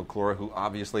and Doug McClure, who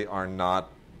obviously are not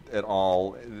at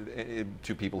all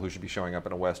two people who should be showing up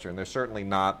in a Western. They're certainly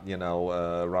not,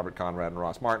 Robert Conrad and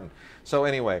Ross Martin. So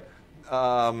anyway,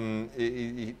 and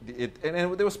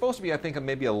there was supposed to be, I think,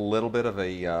 maybe a little bit of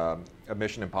a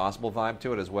Mission Impossible vibe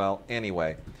to it as well.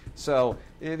 Anyway, so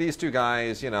these two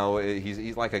guys,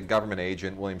 he's like a government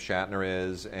agent, William Shatner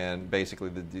is, and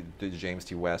basically the James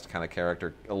T. West kind of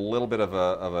character, a little bit of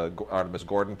a Artemis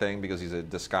Gordon thing because he's a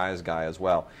disguise guy as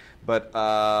well. But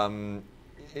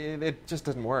it just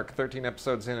didn't work. 13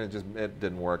 episodes in, it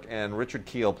didn't work. And Richard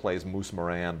Kiel plays Moose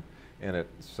Moran in it.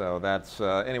 So that's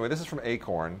anyway. This is from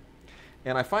Acorn,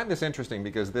 and I find this interesting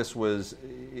because this was,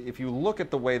 if you look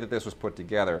at the way that this was put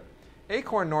together,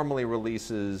 Acorn normally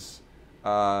releases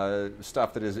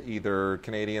stuff that is either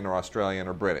Canadian or Australian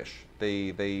or British.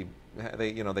 They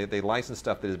license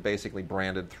stuff that is basically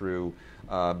branded through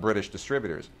British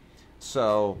distributors.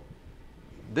 So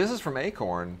this is from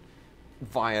Acorn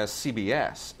via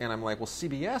CBS, and I'm like, well,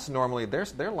 CBS normally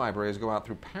their libraries go out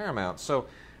through Paramount. So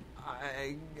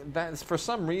that's, for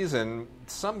some reason,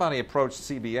 somebody approached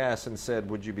CBS and said,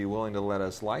 would you be willing to let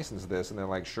us license this? And they're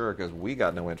like, sure, because we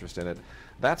got no interest in it.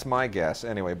 That's my guess.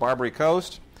 Anyway, Barbary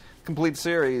Coast, complete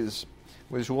series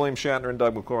with William Shatner and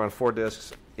Doug McClure on 4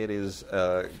 discs. It is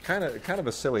kind of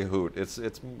a silly hoot. It's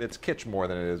kitsch more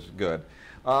than it is good.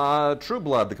 True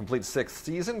Blood, the complete 6th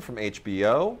season from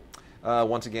HBO.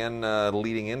 Once again,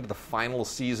 leading into the final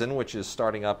season, which is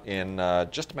starting up in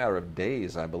just a matter of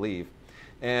days, I believe.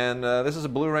 And this is a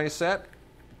Blu-ray set.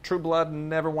 True Blood,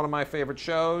 never one of my favorite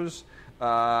shows.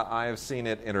 I have seen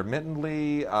it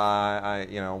intermittently.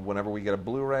 Whenever we get a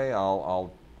Blu-ray,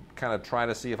 I'll kind of try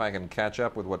to see if I can catch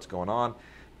up with what's going on.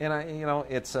 And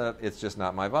it's just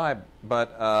not my vibe.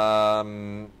 But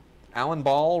Alan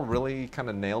Ball really kind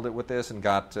of nailed it with this and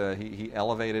got he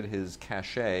elevated his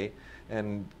cachet.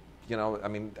 And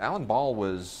Alan Ball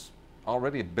was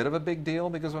already a bit of a big deal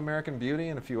because of American Beauty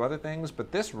and a few other things,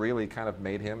 but this really kind of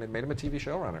made him a TV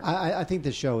showrunner. I think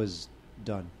this show is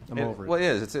done. I'm over it. Well, it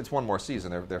is. It's one more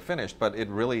season. They're finished, but it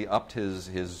really upped his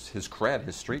cred,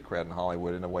 his street cred in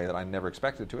Hollywood in a way that I never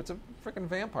expected to. It's a freaking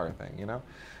vampire thing,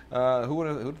 Who would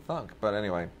have thunk? But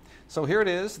anyway, so here it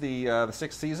is, the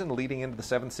 6th season leading into the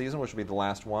 7th season, which will be the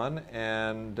last one,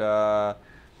 and a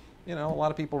lot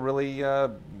of people really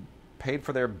paid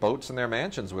for their boats and their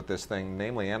mansions with this thing,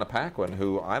 namely Anna Paquin,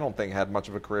 who I don't think had much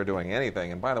of a career doing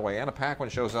anything. And by the way, Anna Paquin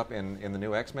shows up in the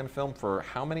new X-Men film for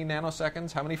how many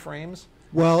nanoseconds, how many frames?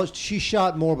 Well, she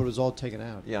shot more, but it was all taken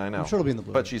out. Yeah, I know. I'm sure it'll be in the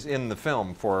Blu-ray. But she's in the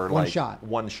film for one shot.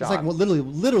 One shot. It's like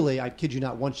literally, I kid you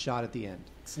not, one shot at the end.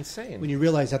 It's insane. When you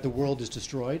realize that the world is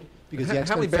destroyed because the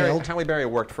X-Men failed. Halle Berry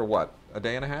worked for what? A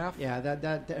day and a half? Yeah,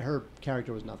 that her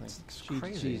character was nothing. It's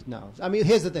crazy. No. I mean,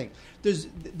 here's the thing. There's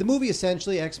the movie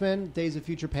essentially X-Men: Days of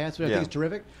Future Past, which I think is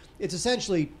terrific. It's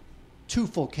essentially 2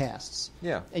 full casts.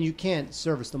 Yeah. And you can't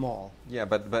service them all. Yeah,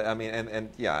 but I mean, and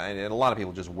a lot of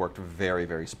people just worked very,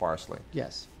 very sparsely.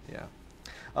 Yes. Yeah.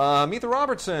 Meet the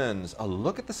Robertsons. A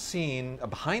look at a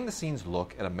behind-the-scenes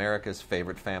look at America's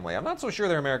favorite family. I'm not so sure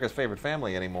they're America's favorite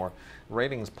family anymore.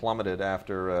 Ratings plummeted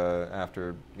after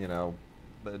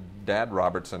Dad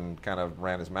Robertson kind of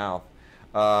ran his mouth.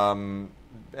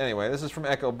 Anyway, this is from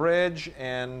Echo Bridge,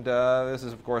 and this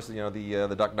is, of course,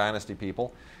 the Duck Dynasty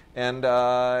people. And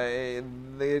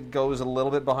it goes a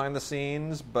little bit behind the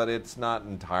scenes, but it's not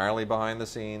entirely behind the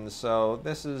scenes. So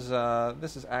this is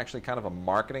actually kind of a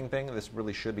marketing thing. This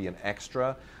really should be an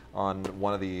extra on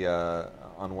one of the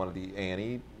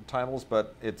A&E titles,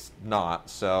 but it's not.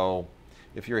 So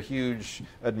if you're a huge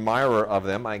admirer of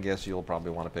them, I guess you'll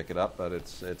probably want to pick it up, but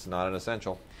it's not an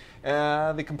essential.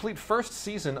 The complete 1st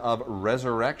season of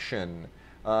Resurrection,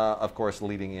 of course,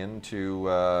 leading into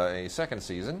a 2nd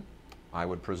season, I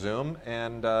would presume,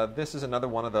 and this is another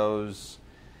one of those.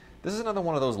 This is another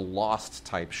one of those Lost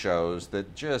type shows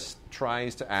that just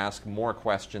tries to ask more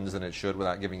questions than it should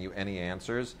without giving you any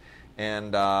answers.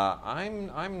 And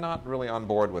I'm not really on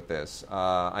board with this.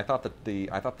 I thought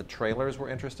the trailers were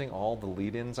interesting. All the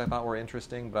lead-ins I thought were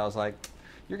interesting, but I was like,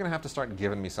 you're going to have to start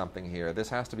giving me something here. This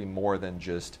has to be more than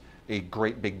just a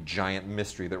great big giant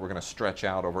mystery that we're going to stretch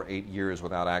out over 8 years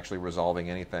without actually resolving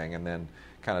anything, and then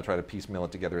kind of try to piecemeal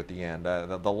it together at the end.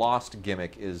 The Lost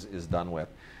gimmick is done with.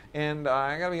 And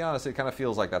I got to be honest, it kind of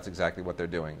feels like that's exactly what they're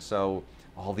doing. So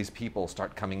all these people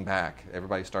start coming back.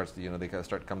 Everybody starts to, they kind of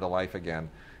start to come to life again.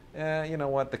 You know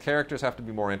what? The characters have to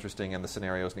be more interesting, and the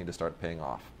scenarios need to start paying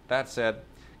off. That said,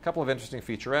 a couple of interesting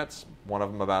featurettes. One of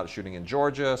them about shooting in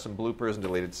Georgia, some bloopers and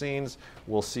deleted scenes.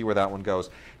 We'll see where that one goes.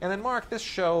 And then, Mark, this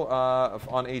show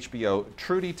on HBO,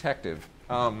 True Detective.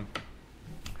 Matthew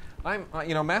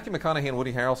McConaughey and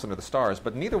Woody Harrelson are the stars,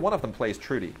 but neither one of them plays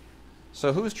Trudy.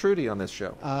 So who's Trudy on this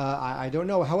show? I don't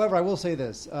know. However, I will say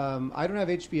this: I don't have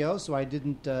HBO, so I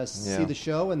didn't see the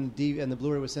show, and the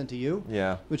Blu-ray was sent to you.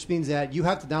 Yeah. Which means that you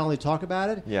have to not only talk about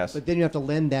it, yes, but then you have to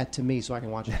lend that to me so I can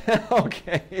watch it.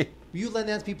 Okay. Will you lend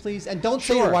that to me, please? And don't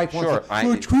say your wife wants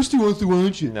to. Christy wants to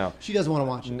watch it. No, she doesn't want to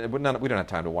watch it. We don't have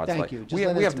time to watch. Thank you. Just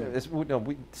lend that to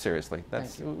me. Seriously, we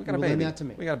got a baby. Lend that to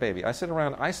me. We got a baby. I sit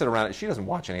around. She doesn't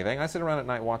watch anything. I sit around at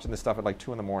night watching this stuff at like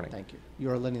 2 a.m. Thank you. You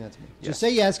are lending that to me. Yes. Just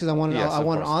say yes, because I want it. Yes, I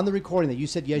want it on the recording that you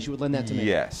said yes. You would lend that to me.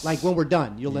 Yes. Like when we're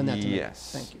done, you'll lend that to me.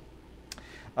 Yes. Thank you.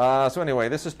 So anyway,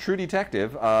 this is True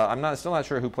Detective. I'm still not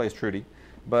sure who plays Trudy,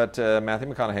 but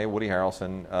Matthew McConaughey, Woody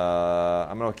Harrelson.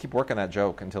 I'm going to keep working that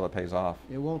joke until it pays off.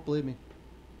 It won't, believe me.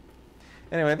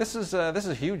 Anyway, this is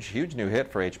a huge new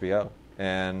hit for HBO,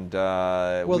 and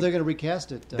they're going to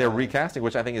recast it. They're recasting,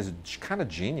 which I think is kind of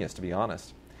genius, to be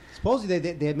honest. Supposedly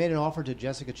they had made an offer to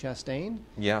Jessica Chastain.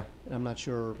 Yeah, and I'm not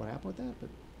sure what happened with that, but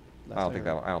I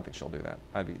don't think she'll do that.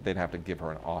 They'd have to give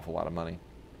her an awful lot of money.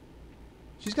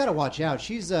 She's got to watch out.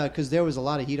 She's because there was a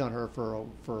lot of heat on her for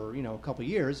a couple of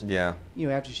years. Yeah.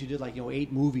 After she did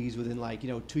 8 movies within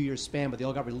 2 years span, but they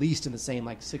all got released in the same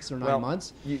 6 or 9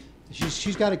 months.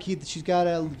 She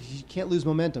can't lose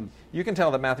momentum. You can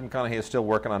tell that Matthew McConaughey is still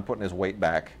working on putting his weight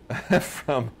back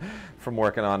from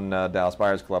working on Dallas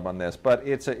Buyers Club on this, but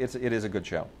it is a good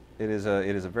show. It is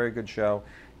a very good show.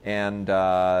 And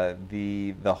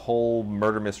the whole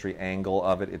murder mystery angle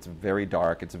of it, it's very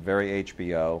dark. It's very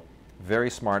HBO.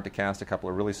 Very smart to cast a couple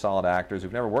of really solid actors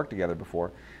who've never worked together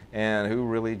before, and who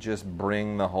really just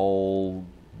bring the whole,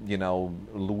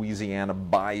 Louisiana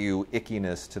bayou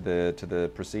ickiness to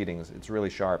the proceedings. It's really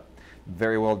sharp,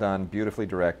 very well done, beautifully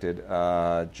directed,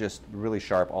 just really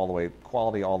sharp all the way,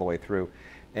 quality all the way through,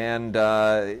 and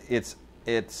it's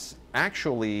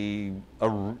actually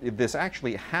this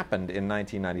actually happened in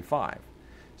 1995,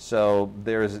 so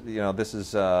this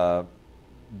is.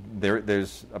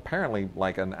 There's apparently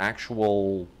there's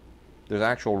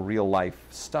actual real life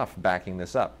stuff backing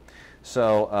this up.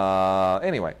 So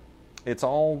anyway, it's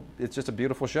just a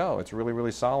beautiful show. It's really,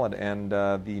 really solid, and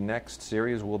the next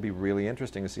series will be really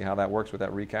interesting to see how that works with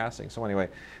that recasting. So anyway,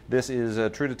 this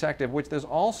is True Detective, which there's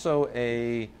also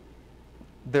an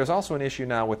issue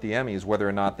now with the Emmys whether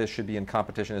or not this should be in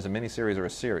competition as a miniseries or a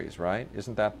series, right?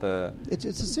 Isn't that the? It's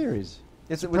a series.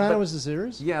 Soprano was the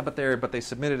series? Yeah, but they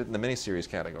submitted it in the miniseries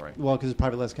category. Well, because it's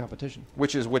probably less competition.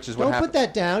 Which is what happened. Don't put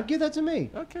that down. Give that to me.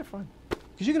 Okay, fine.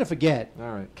 Because you're going to forget. All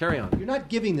right, carry on. You're not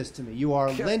giving this to me. You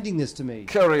are lending this to me.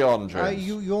 Carry on, James.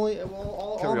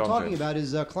 All I'm talking about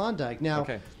is Klondike. Now,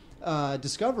 okay.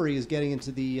 Discovery is getting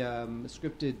into the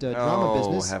scripted drama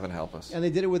business. Oh, heaven help us. And they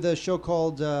did it with a show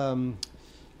called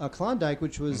Klondike,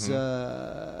 which was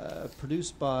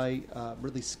produced by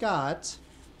Ridley Scott.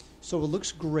 So it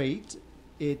looks great.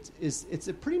 It's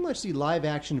pretty much the live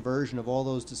action version of all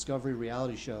those Discovery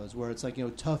reality shows where it's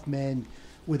tough men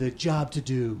with a job to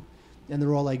do, and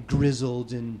they're all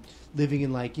grizzled and living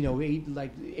in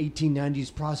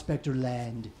 1890s prospector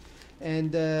land,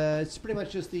 and it's pretty much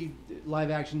just the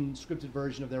live action scripted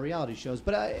version of their reality shows.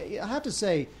 But I have to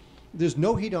say, there's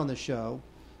no heat on the show.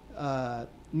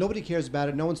 Nobody cares about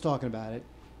it. No one's talking about it,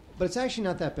 but it's actually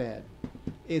not that bad.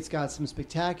 It's got some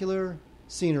spectacular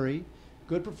scenery.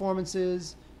 Good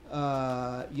performances,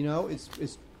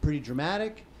 it's pretty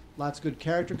dramatic, lots of good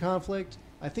character conflict.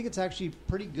 I think it's actually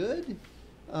pretty good.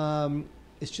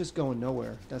 It's just going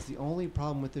nowhere. That's the only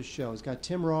problem with this show. It's got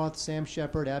Tim Roth, Sam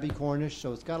Shepard, Abby Cornish,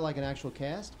 so it's got an actual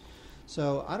cast.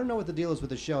 So I don't know what the deal is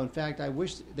with the show. In fact, I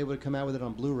wish they would have come out with it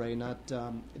on Blu-ray, not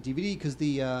DVD, because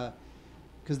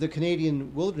the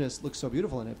Canadian wilderness looks so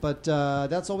beautiful in it. But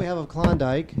that's all we have of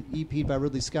Klondike, EP'd by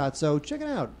Ridley Scott. So check it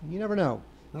out. You never know.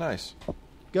 Nice.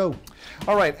 Go.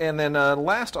 All right, and then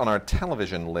last on our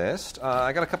television list,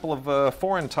 I got a couple of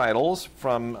foreign titles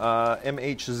from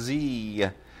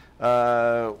MHZ,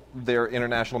 their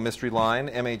international mystery line.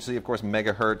 MHZ, of course,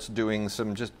 megahertz, doing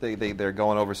some they're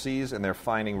going overseas and they're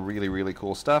finding really, really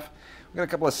cool stuff. We've got a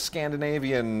couple of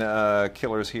Scandinavian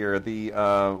killers here. The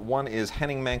one is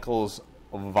Henning Mankel's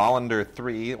Wallander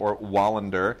 3, or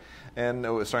Wallander, and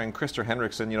starring Christer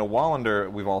Henriksen. Wallander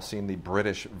we've all seen the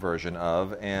British version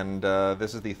of, and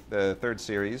this is the third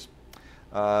series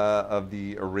of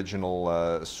the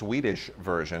original Swedish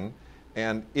version,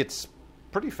 and it's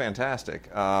pretty fantastic.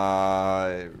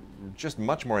 Just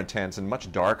much more intense and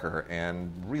much darker,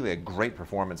 and really a great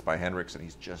performance by Henriksen.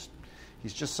 He's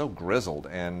just so grizzled,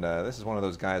 and this is one of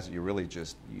those guys that you really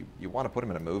just you want to put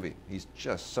him in a movie. He's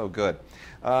just so good.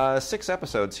 6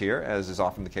 episodes here, as is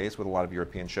often the case with a lot of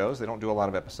European shows. They don't do a lot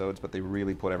of episodes, but they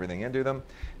really put everything into them,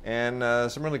 and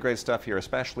some really great stuff here.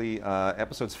 Especially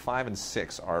episodes 5 and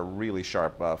 6 are really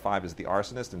sharp. 5 is the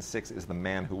arsonist, and 6 is the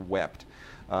man who wept,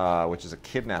 which is a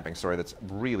kidnapping story that's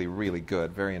really, really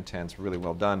good, very intense, really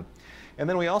well done. And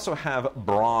then we also have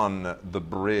Bron, the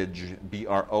Bridge,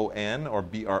 B-R-O-N or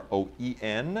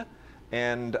B-R-O-E-N.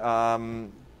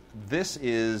 And this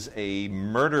is a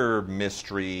murder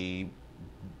mystery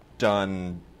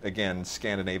done, again,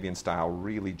 Scandinavian style,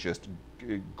 really just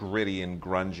gritty and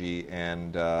grungy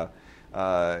and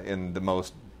in the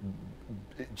most,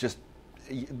 just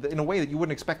in a way that you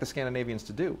wouldn't expect the Scandinavians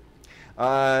to do.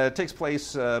 It takes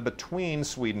place between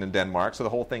Sweden and Denmark, so the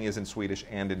whole thing is in Swedish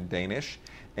and in Danish.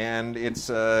 And it's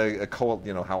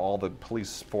how all the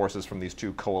police forces from these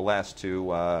two coalesce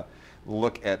to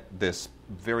look at this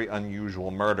very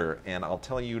unusual murder. And I'll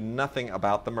tell you nothing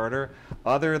about the murder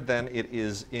other than it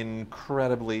is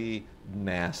incredibly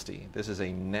nasty. This is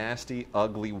a nasty,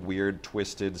 ugly, weird,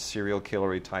 twisted, serial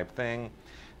killery type thing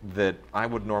that I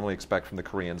would normally expect from the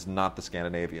Koreans, not the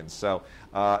Scandinavians. So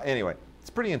anyway, it's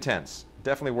pretty intense.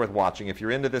 Definitely worth watching. If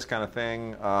you're into this kind of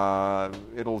thing,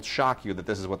 it'll shock you that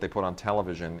this is what they put on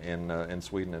television in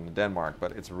Sweden and Denmark,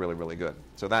 but it's really, really good.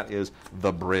 So that is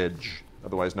The Bridge,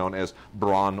 otherwise known as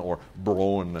Bron or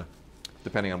Broen,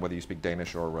 depending on whether you speak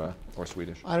Danish or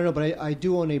Swedish. I don't know, but I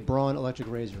do own a Bron electric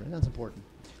razor, and that's important.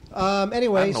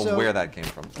 Anyway, I don't know where that came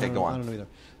from. Okay, go on. I don't know either.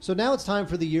 So now it's time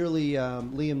for the yearly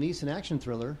Liam Neeson action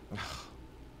thriller.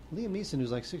 Liam Neeson,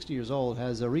 who's like 60 years old,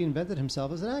 has reinvented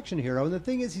himself as an action hero. And the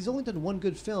thing is, he's only done one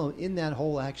good film in that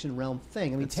whole action realm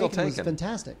thing. I mean, Taken was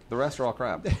fantastic. The rest are all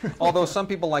crap. Although some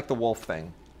people like the wolf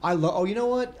thing. Oh, you know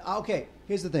what? Okay,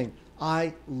 here's the thing.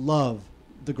 I love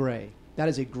The Grey. That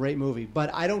is a great movie.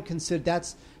 But I don't consider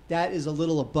that is a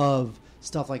little above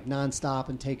stuff like Nonstop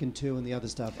and Taken 2 and the other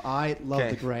stuff. I love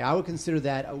The Grey. I would consider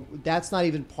that's not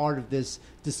even part of this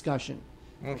discussion.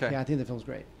 Okay, I think the film's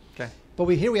great. Okay. But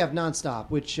here we have Nonstop,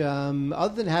 which,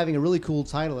 other than having a really cool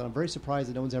title, and I'm very surprised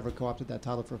that no one's ever co-opted that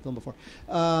title for a film before.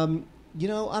 I don't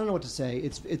know what to say.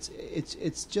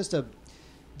 It's just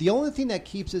the only thing that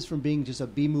keeps this from being just a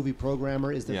B-movie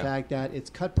programmer is the fact that it's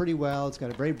cut pretty well. It's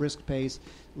got a very brisk pace.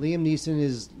 Liam Neeson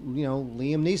is,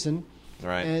 Liam Neeson.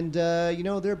 Right. And,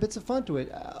 there are bits of fun to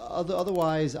it.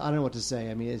 Otherwise, I don't know what to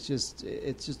say. I mean,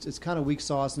 it's kind of weak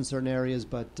sauce in certain areas,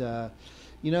 but...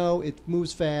 it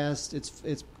moves fast.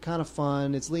 It's kind of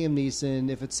fun. It's Liam Neeson.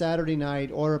 If it's Saturday night,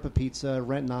 order up a pizza,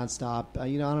 rent Nonstop. I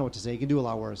don't know what to say. You can do a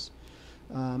lot worse.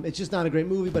 It's just not a great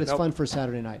movie, but it's fun for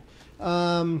Saturday night.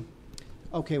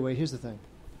 Okay, wait. Here's the thing.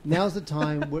 Now's the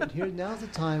time. Now's the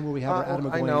time where we have our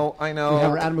Adam McGoyan. I know. We have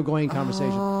our Adam McGoyan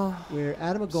conversation, where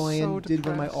Adam McGoyan did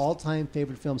one of my all-time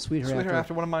favorite films, Sweet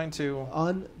Hereafter. One of mine too.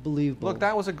 Unbelievable. Look,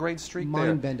 that was a great streak.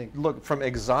 Mind-bending. Look, from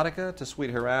Exotica to Sweet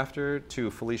Hereafter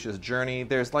to Felicia's Journey.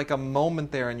 There's like a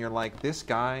moment there, and you're like, this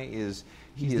guy is.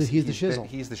 He's the shizzle.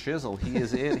 He's the shizzle. He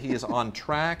is it. He is on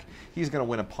track. He's going to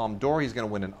win a Palme d'Or. He's going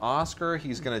to win an Oscar.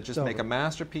 He's going to just make a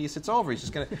masterpiece. It's over. He's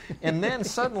just going to. And then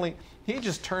suddenly he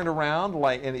just turned around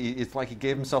and it's like he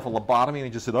gave himself a lobotomy and he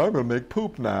just said, "I'm going to make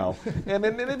poop now." And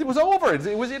then it was over.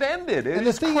 It ended.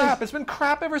 It's crap. It's been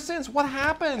crap ever since. What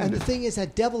happened? And the thing is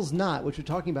that Devil's Knot, which we're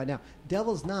talking about now,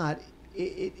 Devil's Knot.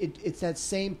 It's that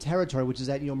same territory, which is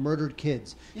that murdered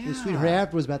kids. Yeah. Sweet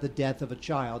Hereafter was about the death of a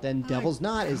child, and Devil's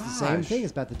Knot is the same thing.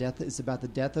 It's about the death. It's about the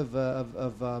death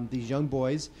of these young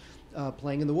boys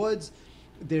playing in the woods.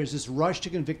 There's this rush to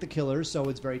convict the killers, so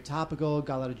it's very topical.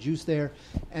 Got a lot of juice there,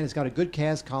 and it's got a good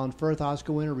cast. Colin Firth,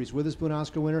 Oscar winner. Reese Witherspoon,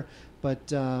 Oscar winner. But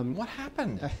what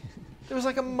happened? There was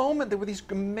like a moment. There were these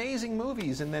amazing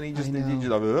movies, and then he just and it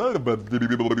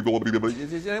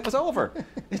was over.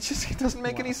 It doesn't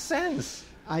make any sense.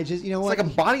 It's like a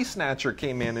body snatcher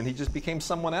came in, and he just became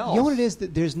someone else. You know what it is?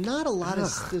 That there's not a lot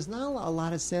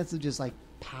of sense of just like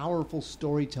powerful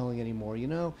storytelling anymore,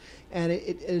 and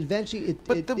it eventually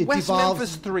But the West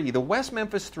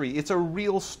Memphis 3, it's a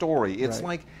real story. It's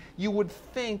like you would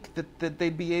think that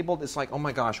they'd be able. It's like, oh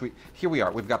my gosh, here we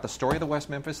are. We've got the story of the West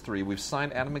Memphis 3. We've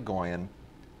signed Adam McGoyan.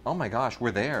 Oh my gosh,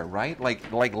 we're there, right? Like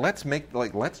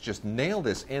let's just nail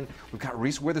this. And we've got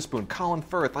Reese Witherspoon, Colin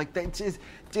Firth,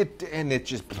 and it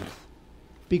just.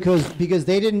 because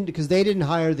they didn't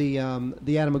hire the Adam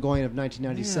McGoyan of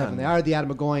 1997. They hired the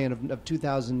Adam McGoyan of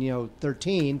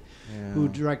 2013, who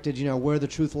directed Where the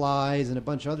Truth Lies and a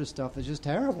bunch of other stuff. It's just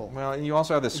terrible. Well, and you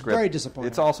also have this script. Very disappointing.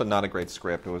 It's also not a great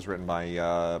script. It was written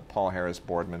by Paul Harris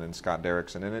Boardman and Scott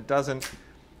Derrickson, and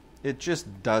it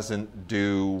just doesn't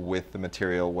do with the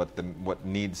material what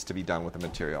needs to be done with the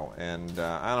material. And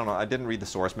I don't know. I didn't read the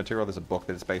source material. There's a book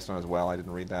that it's based on as well. I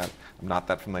didn't read that. I'm not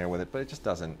that familiar with it, but it just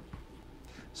doesn't.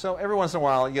 So every once in a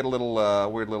while, you get a little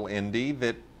weird little indie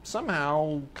that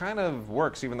somehow kind of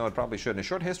works, even though it probably shouldn't. A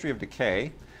Short History of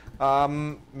Decay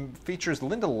features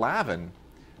Linda Lavin,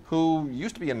 who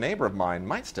used to be a neighbor of mine,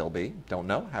 might still be, don't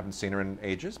know, haven't seen her in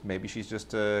ages. Maybe she's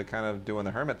just kind of doing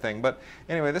the hermit thing. But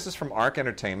anyway, this is from Arc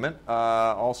Entertainment,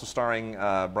 also starring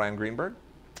Brian Greenberg.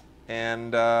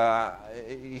 And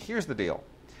here's the deal.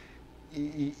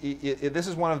 This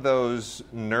is one of those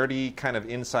nerdy kind of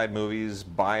inside movies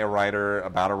by a writer,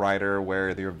 about a writer,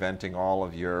 where you're venting all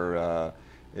of your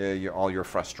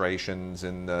frustrations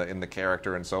in the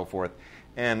character and so forth.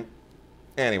 And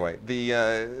anyway,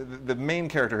 the main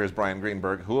character here is Brian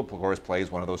Greenberg, who of course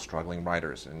plays one of those struggling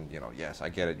writers. And yes, I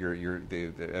get it.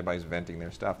 Everybody's venting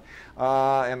their stuff.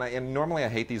 And normally I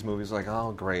hate these movies. Like,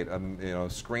 oh great, a movie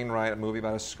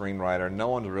about a screenwriter. No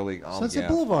one's really. Sunset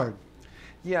Boulevard.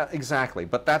 Yeah, exactly.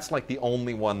 But that's like the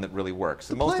only one that really works.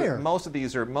 Most of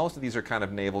these are kind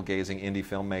of navel-gazing indie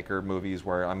filmmaker movies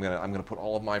where I'm gonna put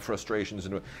all of my frustrations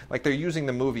into it. Like they're using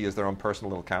the movie as their own personal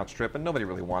little couch trip, and nobody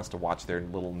really wants to watch their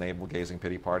little navel-gazing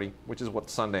pity party, which is what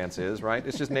Sundance is, right?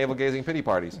 It's just navel-gazing pity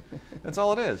parties. That's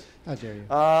all it is. How dare you?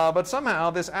 But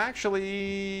somehow this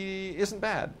actually isn't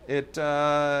bad. It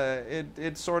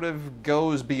sort of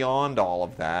goes beyond all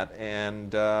of that,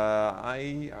 and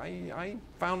I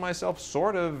found myself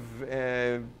sort of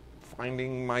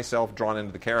finding myself drawn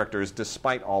into the characters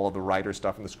despite all of the writer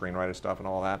stuff and the screenwriter stuff and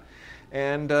all that.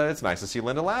 And it's nice to see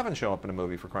Linda Lavin show up in a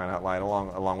movie, for crying out loud,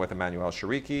 along with Emmanuel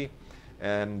Shariki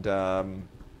and some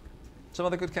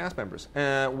other good cast members.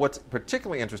 What's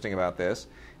particularly interesting about this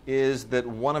is that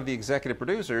one of the executive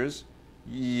producers,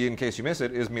 in case you miss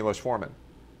it, is Milos Forman.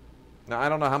 Now, I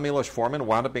don't know how Milos Forman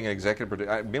wound up being an executive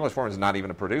producer. Milos Forman is not even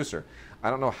a producer.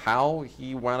 I don't know how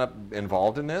he wound up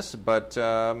involved in this, but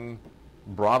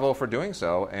bravo for doing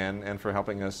so and for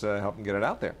helping us get it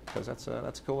out there, because that's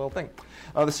a cool little thing.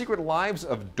 The Secret Lives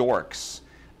of Dorks.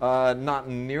 Not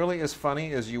nearly as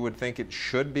funny as you would think it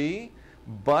should be,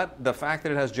 but the fact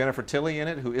that it has Jennifer Tilly in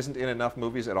it, who isn't in enough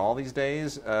movies at all these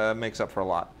days, makes up for a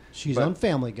lot. She's on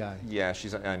Family Guy. Yeah,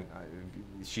 she's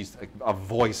a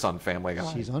voice on Family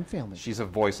Guy. She's on Family Guy. She's a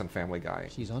voice on Family Guy.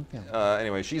 She's on Family Guy.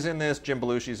 Anyway, she's in this. Jim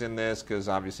Belushi's in this because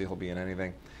obviously he'll be in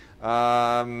anything.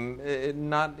 It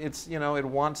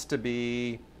wants to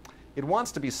be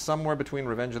somewhere between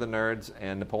Revenge of the Nerds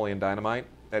and Napoleon Dynamite.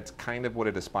 That's kind of what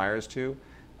it aspires to.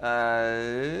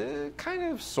 Kind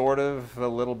of, sort of, a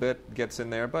little bit gets in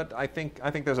there, but I think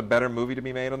there's a better movie to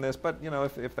be made on this. But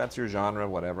if that's your genre,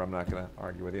 whatever, I'm not going to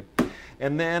argue with you.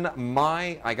 And then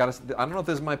I don't know if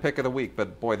this is my pick of the week,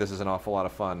 but boy, this is an awful lot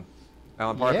of fun.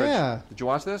 Alan Partridge. Yeah. Did you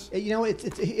watch this?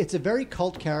 It's a very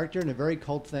cult character and a very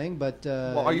cult thing, but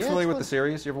well, are you familiar with the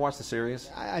series? You ever watched the series?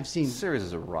 I've seen. The series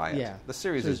is a riot. Yeah, the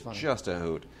series is funny. Just a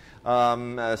hoot.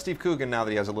 Steve Coogan, now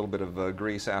that he has a little bit of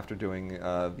grease after doing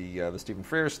the Stephen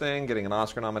Frears thing, getting an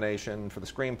Oscar nomination for the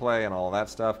screenplay and all of that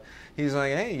stuff, he's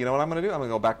like, hey, you know what I'm going to do? I'm going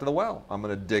to go back to the well. I'm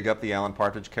going to dig up the Alan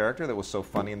Partridge character that was so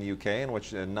funny in the UK and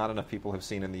which not enough people have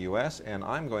seen in the US, and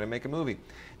I'm going to make a movie.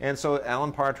 And so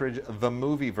Alan Partridge, the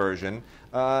movie version,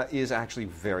 is actually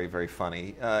very, very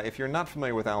funny. If you're not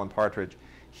familiar with Alan Partridge,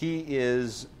 he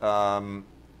is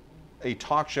a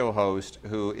talk show host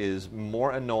who is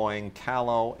more annoying,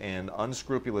 callow, and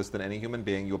unscrupulous than any human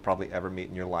being you'll probably ever meet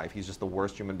in your life. He's just the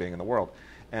worst human being in the world.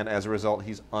 And as a result,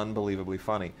 he's unbelievably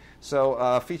funny.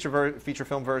 So feature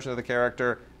film version of the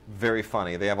character, very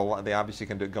funny. They obviously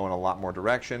can go in a lot more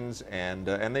directions, and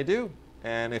they do.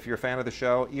 And if you're a fan of the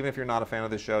show, even if you're not a fan of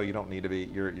the show, you don't need to be.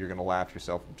 You're going to laugh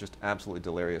yourself just absolutely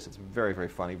delirious. It's very, very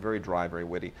funny, very dry, very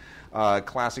witty.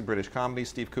 Classic British comedy.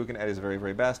 Steve Coogan at his very,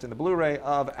 very best in the Blu-ray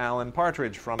of Alan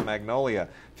Partridge from Magnolia.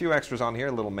 A few extras on here,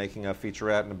 a little making of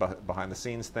featurette and a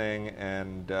behind-the-scenes thing,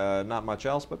 and not much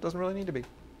else, but doesn't really need to be.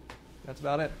 That's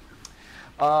about it.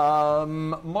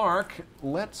 Mark,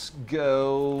 let's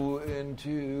go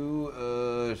into...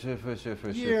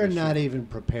 You're not even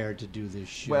prepared to do this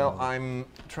show. Well, I'm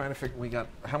trying to figure...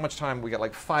 how much time? We got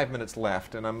like 5 minutes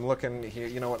left, and I'm looking here.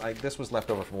 You know what? This was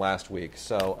left over from last week,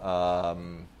 so...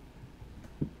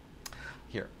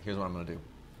 here's what I'm going to do.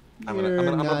 I'm gonna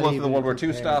not blow through the even World War II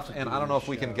prepared stuff, to and do I don't know this if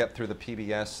we can show. get through the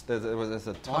PBS. There's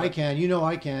a ton. I can. You know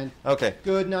I can. Okay.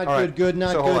 Good, not All good. right. Good,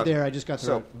 not So, hold good. on. There, I just got through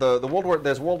So it. the World War,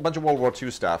 there's a bunch of World War II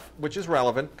stuff, which is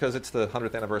relevant because it's the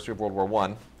 100th anniversary of World War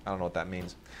I. I don't know what that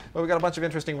means. But we've got a bunch of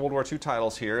interesting World War II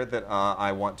titles here that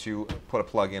I want to put a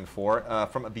plug in for.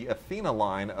 From the Athena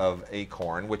line of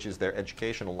Acorn, which is their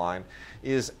educational line,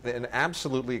 is an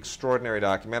absolutely extraordinary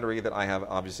documentary that I have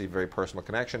obviously a very personal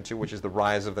connection to, which is The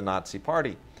Rise of the Nazi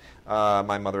Party.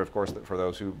 My mother, of course, for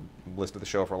those who listened to the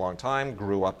show for a long time,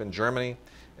 grew up in Germany,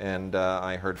 and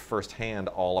I heard firsthand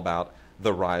all about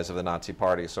the rise of the Nazi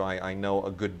Party. So I know a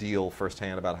good deal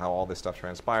firsthand about how all this stuff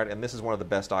transpired, and this is one of the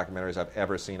best documentaries I've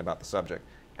ever seen about the subject.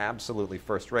 Absolutely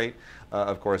first rate.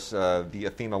 Of course, the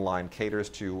Athena line caters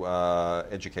to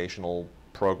educational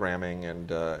programming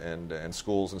and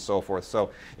schools and so forth. So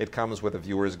it comes with a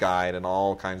viewer's guide and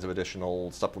all kinds of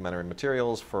additional supplementary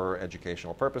materials for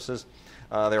educational purposes.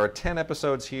 There are 10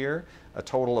 episodes here, a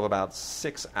total of about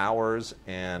 6 hours,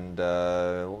 and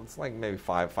it's like maybe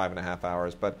five and a half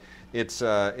hours, but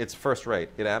it's first rate.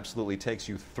 It absolutely takes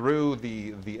you through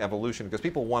the evolution, because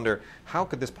people wonder how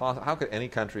could any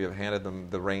country have handed them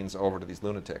the reins over to these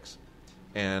lunatics?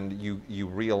 And you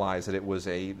realize that it was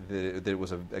a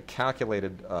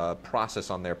calculated process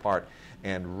on their part,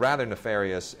 and rather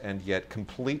nefarious, and yet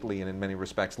completely and in many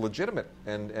respects legitimate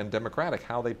and democratic.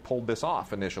 How they pulled this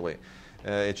off initially,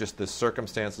 it's just the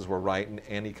circumstances were right, and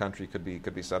any country could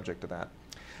be subject to that.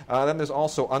 Then there's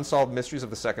also Unsolved Mysteries of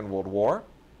the Second World War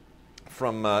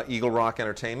from Eagle Rock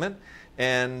Entertainment.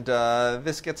 And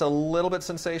this gets a little bit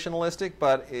sensationalistic,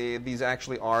 but these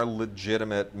actually are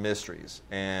legitimate mysteries,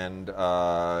 and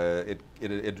it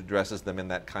addresses them in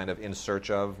that kind of In Search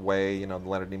Of way, you know, the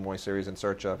Leonard Nimoy series In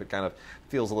Search Of. It kind of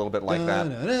feels a little bit like that.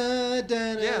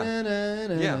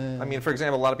 Yeah. I mean, for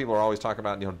example, a lot of people are always talking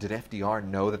about, you know, did FDR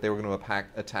know that they were going to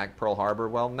attack Pearl Harbor?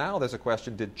 Well, now there's a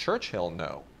question: did Churchill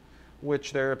know?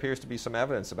 Which there appears to be some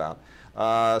evidence about.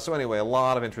 So anyway, a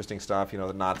lot of interesting stuff, you know,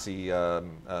 the Nazi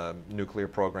nuclear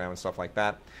program and stuff like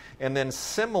that. And then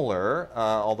similar,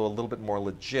 although a little bit more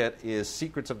legit, is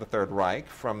Secrets of the Third Reich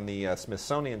from the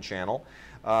Smithsonian Channel,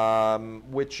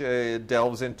 which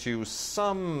delves into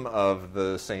some of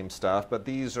the same stuff, but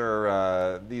these are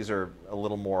a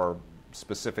little more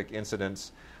specific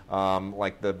incidents.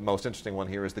 Like the most interesting one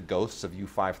here is the ghosts of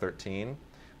U-513.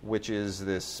 Which is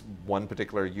this one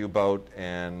particular U-boat,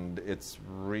 and it's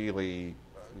really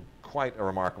quite a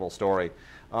remarkable story.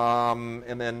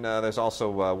 And then there's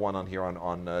also one on here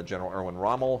on General Erwin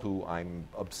Rommel, who I'm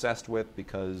obsessed with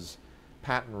because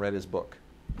Patton read his book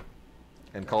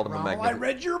and called him a magnificent... I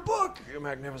read your book! You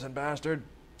magnificent bastard.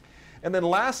 And then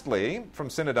lastly, from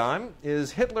Cinedigm,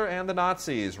 is Hitler and the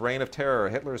Nazis, Reign of Terror,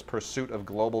 Hitler's Pursuit of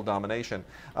Global Domination.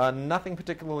 Nothing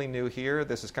particularly new here.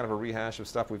 This is kind of a rehash of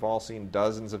stuff we've all seen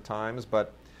dozens of times,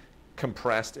 but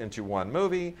compressed into one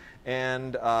movie,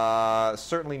 and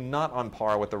certainly not on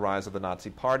par with The Rise of the Nazi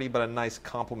Party, but a nice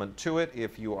complement to it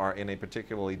if you are in a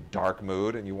particularly dark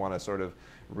mood and you want to sort of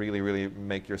really, really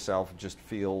make yourself just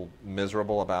feel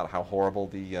miserable about how horrible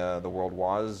the world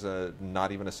was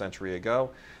not even a century ago.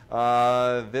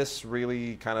 This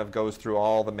really kind of goes through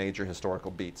all the major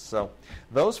historical beats. So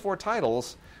those 4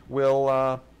 titles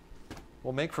will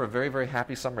make for a very, very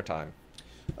happy summertime.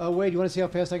 Wade, you want to see how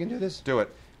fast I can do this? Do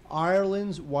it.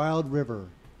 Ireland's Wild River,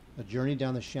 A Journey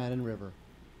Down the Shannon River.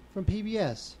 From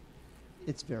PBS.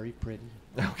 It's very pretty.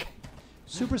 Okay.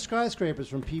 Super Skyscrapers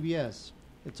from PBS.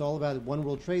 It's all about One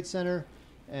World Trade Center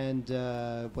and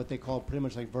what they call pretty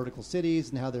much like vertical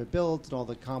cities and how they're built and all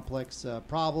the complex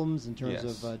problems in terms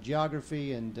of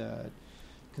geography and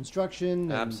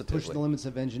construction and pushing the limits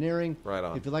of engineering. Right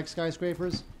on. If you like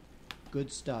skyscrapers, good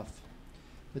stuff.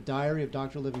 The Diary of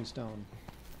Dr. Livingstone.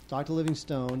 Dr.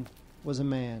 Livingstone was a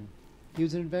man. He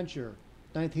was an adventurer.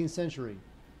 19th century.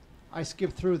 I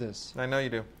skipped through this. I know you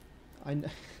do. I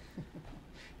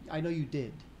know you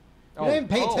did. You didn't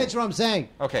pay attention to what I'm saying.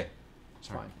 Okay. It's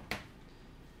fine.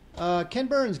 Ken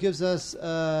Burns gives us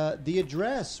The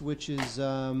Address, which is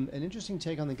an interesting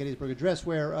take on the Gettysburg Address,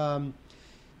 where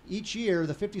each year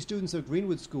the 50 students of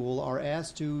Greenwood School are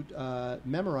asked to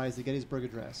memorize the Gettysburg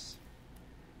Address.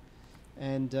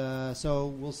 And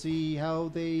so we'll see how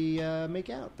they make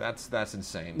out. That's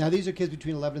insane. Now, these are kids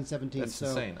between 11 and 17. That's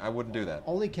insane. I wouldn't do that.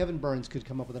 Only Kevin Burns could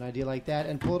come up with an idea like that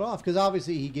and pull it off, because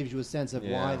obviously he gives you a sense of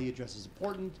why the address is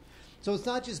important. So it's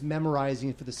not just memorizing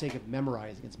it for the sake of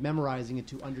memorizing. It's memorizing it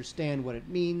to understand what it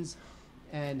means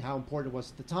and how important it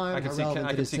was at the time, how relevant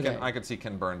it is today. I could see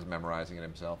Ken Burns memorizing it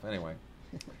himself. Anyway.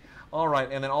 All right,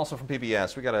 and then also from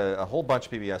PBS, we got a whole bunch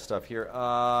of PBS stuff here.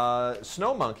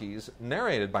 Snow Monkeys,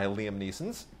 narrated by Liam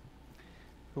Neeson.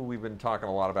 who we've been talking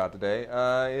a lot about today,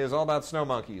 is all about snow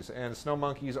monkeys. And snow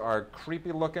monkeys are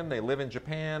creepy looking. They live in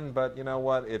Japan, but you know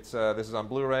what? It's this is on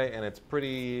Blu-ray, and it's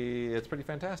pretty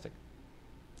fantastic.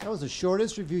 That was the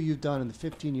shortest review you've done in the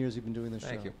 15 years you've been doing this show.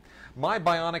 Thank you. My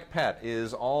Bionic Pet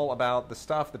is all about the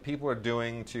stuff that people are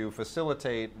doing to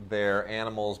facilitate their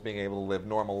animals being able to live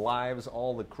normal lives,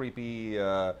 all the creepy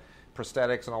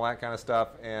prosthetics and all that kind of stuff.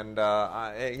 And,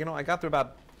 I got through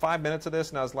about 5 minutes of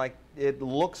this, and I was like, it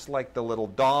looks like the little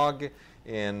dog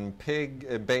in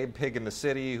Babe Pig in the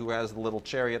City who has the little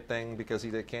chariot thing because he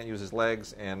can't use his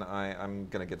legs, and I'm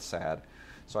going to get sad.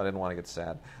 So I didn't want to get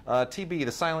sad. TB,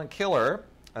 The Silent Killer,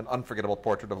 an unforgettable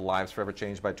portrait of lives forever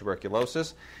changed by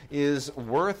tuberculosis, is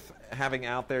worth having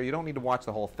out there. You don't need to watch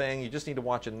the whole thing. You just need to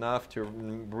watch enough to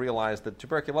realize that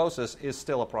tuberculosis is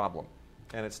still a problem,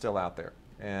 and it's still out there,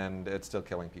 and it's still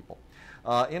killing people.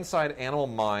 Inside Animal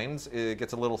Minds, it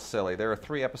gets a little silly. There are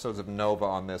 3 episodes of Nova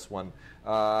on this one,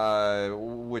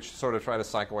 which sort of try to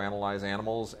psychoanalyze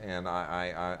animals, and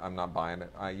I'm not buying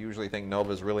it. I usually think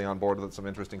Nova's really on board with some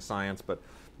interesting science, but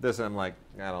this I'm like,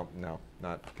 not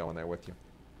going there with you.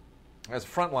 As a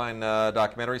Frontline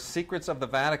documentary, Secrets of the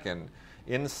Vatican,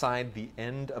 inside the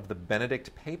end of the Benedict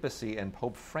papacy and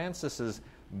Pope Francis's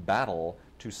battle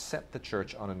to set the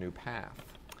church on a new path.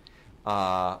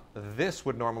 This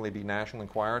would normally be National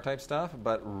Enquirer type stuff,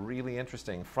 but really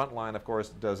interesting. Frontline, of course,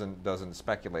 doesn't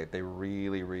speculate. They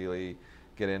really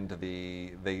get into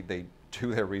they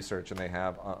do their research, and they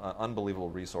have unbelievable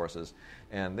resources.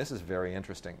 And this is very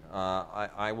interesting.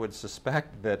 I would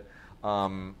suspect that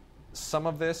some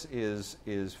of this is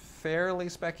fairly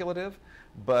speculative,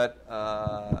 but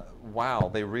wow,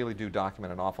 they really do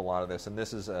document an awful lot of this, and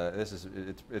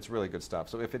it's really good stuff.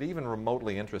 So if it even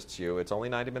remotely interests you, it's only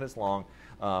 90 minutes long.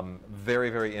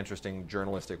 Very interesting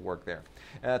journalistic work there.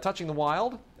 Touching the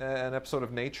Wild, an episode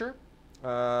of Nature,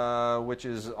 which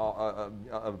is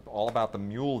all about the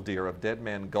mule deer of Dead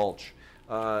Man Gulch.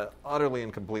 Utterly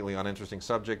and completely uninteresting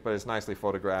subject, but it's nicely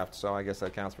photographed, so I guess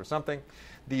that counts for something.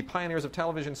 The Pioneers of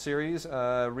Television series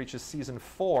reaches season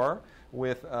 4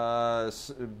 with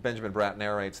Benjamin Bratt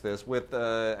narrates this with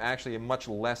actually a much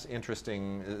less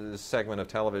interesting segment of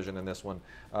television in this one.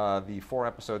 The 4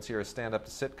 episodes here is Stand Up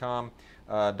to Sitcom,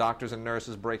 Doctors and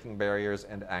Nurses, Breaking Barriers,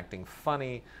 and Acting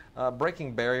Funny.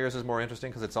 Breaking Barriers is more interesting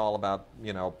because it's all about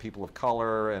people of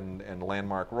color and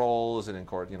landmark roles, and in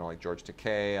court like George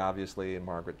Takei obviously, and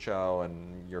Margaret Cho,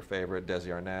 and your favorite Desi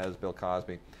Arnaz, Bill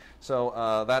Cosby.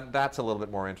 So that's a little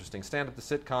bit more interesting. Stand Up to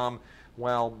Sitcom,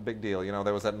 well, big deal.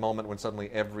 There was that moment when suddenly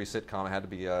every sitcom had to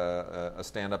be a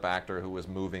stand-up actor who was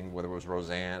moving, whether it was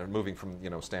Roseanne, or moving from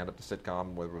stand-up to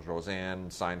sitcom, whether it was Roseanne,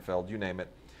 Seinfeld, you name it.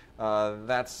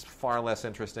 That's far less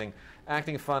interesting.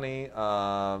 Acting Funny,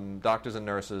 Doctors and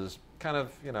Nurses, kind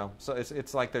of, so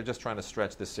it's like they're just trying to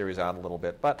stretch this series out a little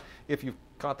bit. But if you've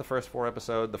caught the first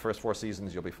 4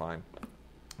 seasons, you'll be fine.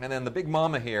 And then the big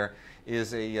mama here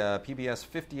is a PBS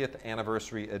 50th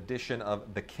anniversary edition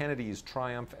of The Kennedys'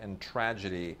 Triumph and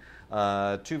Tragedy. 2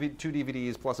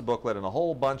 DVDs plus a booklet and a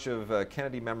whole bunch of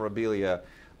Kennedy memorabilia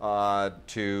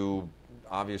to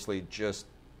obviously just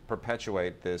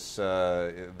perpetuate this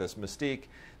mystique.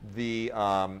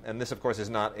 And this, of course, is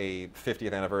not a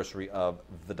 50th anniversary of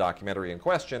the documentary in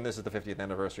question. This is the 50th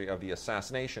anniversary of the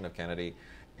assassination of Kennedy.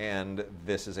 And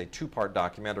this is a 2-part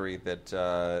documentary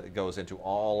that goes into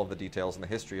all of the details and the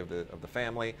history of the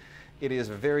family. It is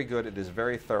very good. It is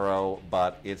very thorough,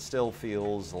 but it still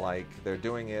feels like they're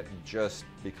doing it just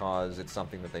because it's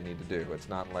something that they need to do. It's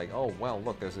not like, oh, well,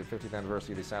 look, there's the 50th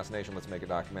anniversary of the assassination, let's make a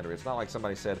documentary. It's not like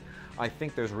somebody said, I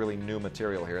think there's really new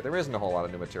material here. There isn't a whole lot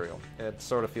of new material. It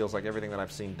sort of feels like everything that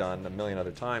I've seen done a million other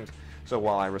times. So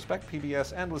while I respect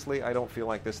PBS endlessly, I don't feel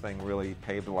like this thing really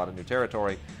paved a lot of new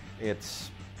territory. It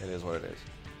is what it is.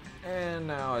 And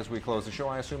now, as we close the show,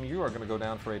 I assume you are going to go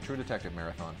down for a True Detective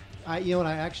marathon. I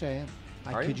am.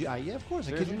 Are you? Yeah, of course.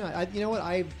 Seriously? I kid you not. You know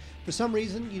what? For some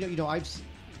reason,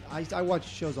 I watch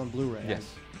shows on Blu-ray. Yes.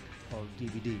 Or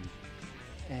DVD,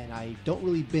 and I don't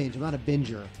really binge. I'm not a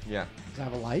binger. Yeah. Because I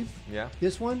have a life. Yeah.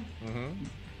 This one. Mm-hmm.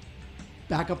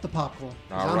 Back up the popcorn.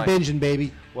 All I'm right. binging,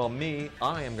 baby. Well,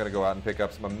 I am going to go out and pick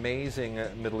up some amazing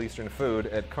Middle Eastern food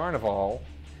at Carnival,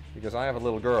 because I have a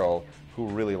little girl who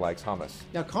really likes hummus.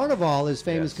 Now, Carnival is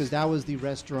famous Yes. because that was the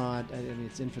restaurant, and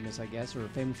it's infamous, I guess, or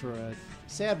famous for a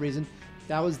sad reason.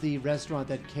 That was the restaurant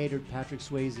that catered Patrick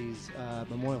Swayze's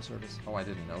memorial service. Oh, I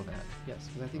didn't know that. Yes,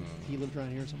 because I think he lived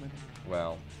around here or something like that.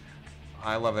 Well,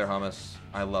 I love their hummus.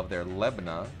 I love their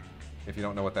lebna. If you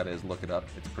don't know what that is, look it up.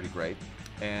 It's pretty great.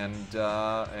 And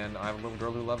I have a little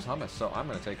girl who loves hummus, so I'm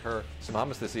going to take her some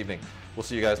hummus this evening. We'll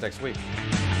see you guys next week.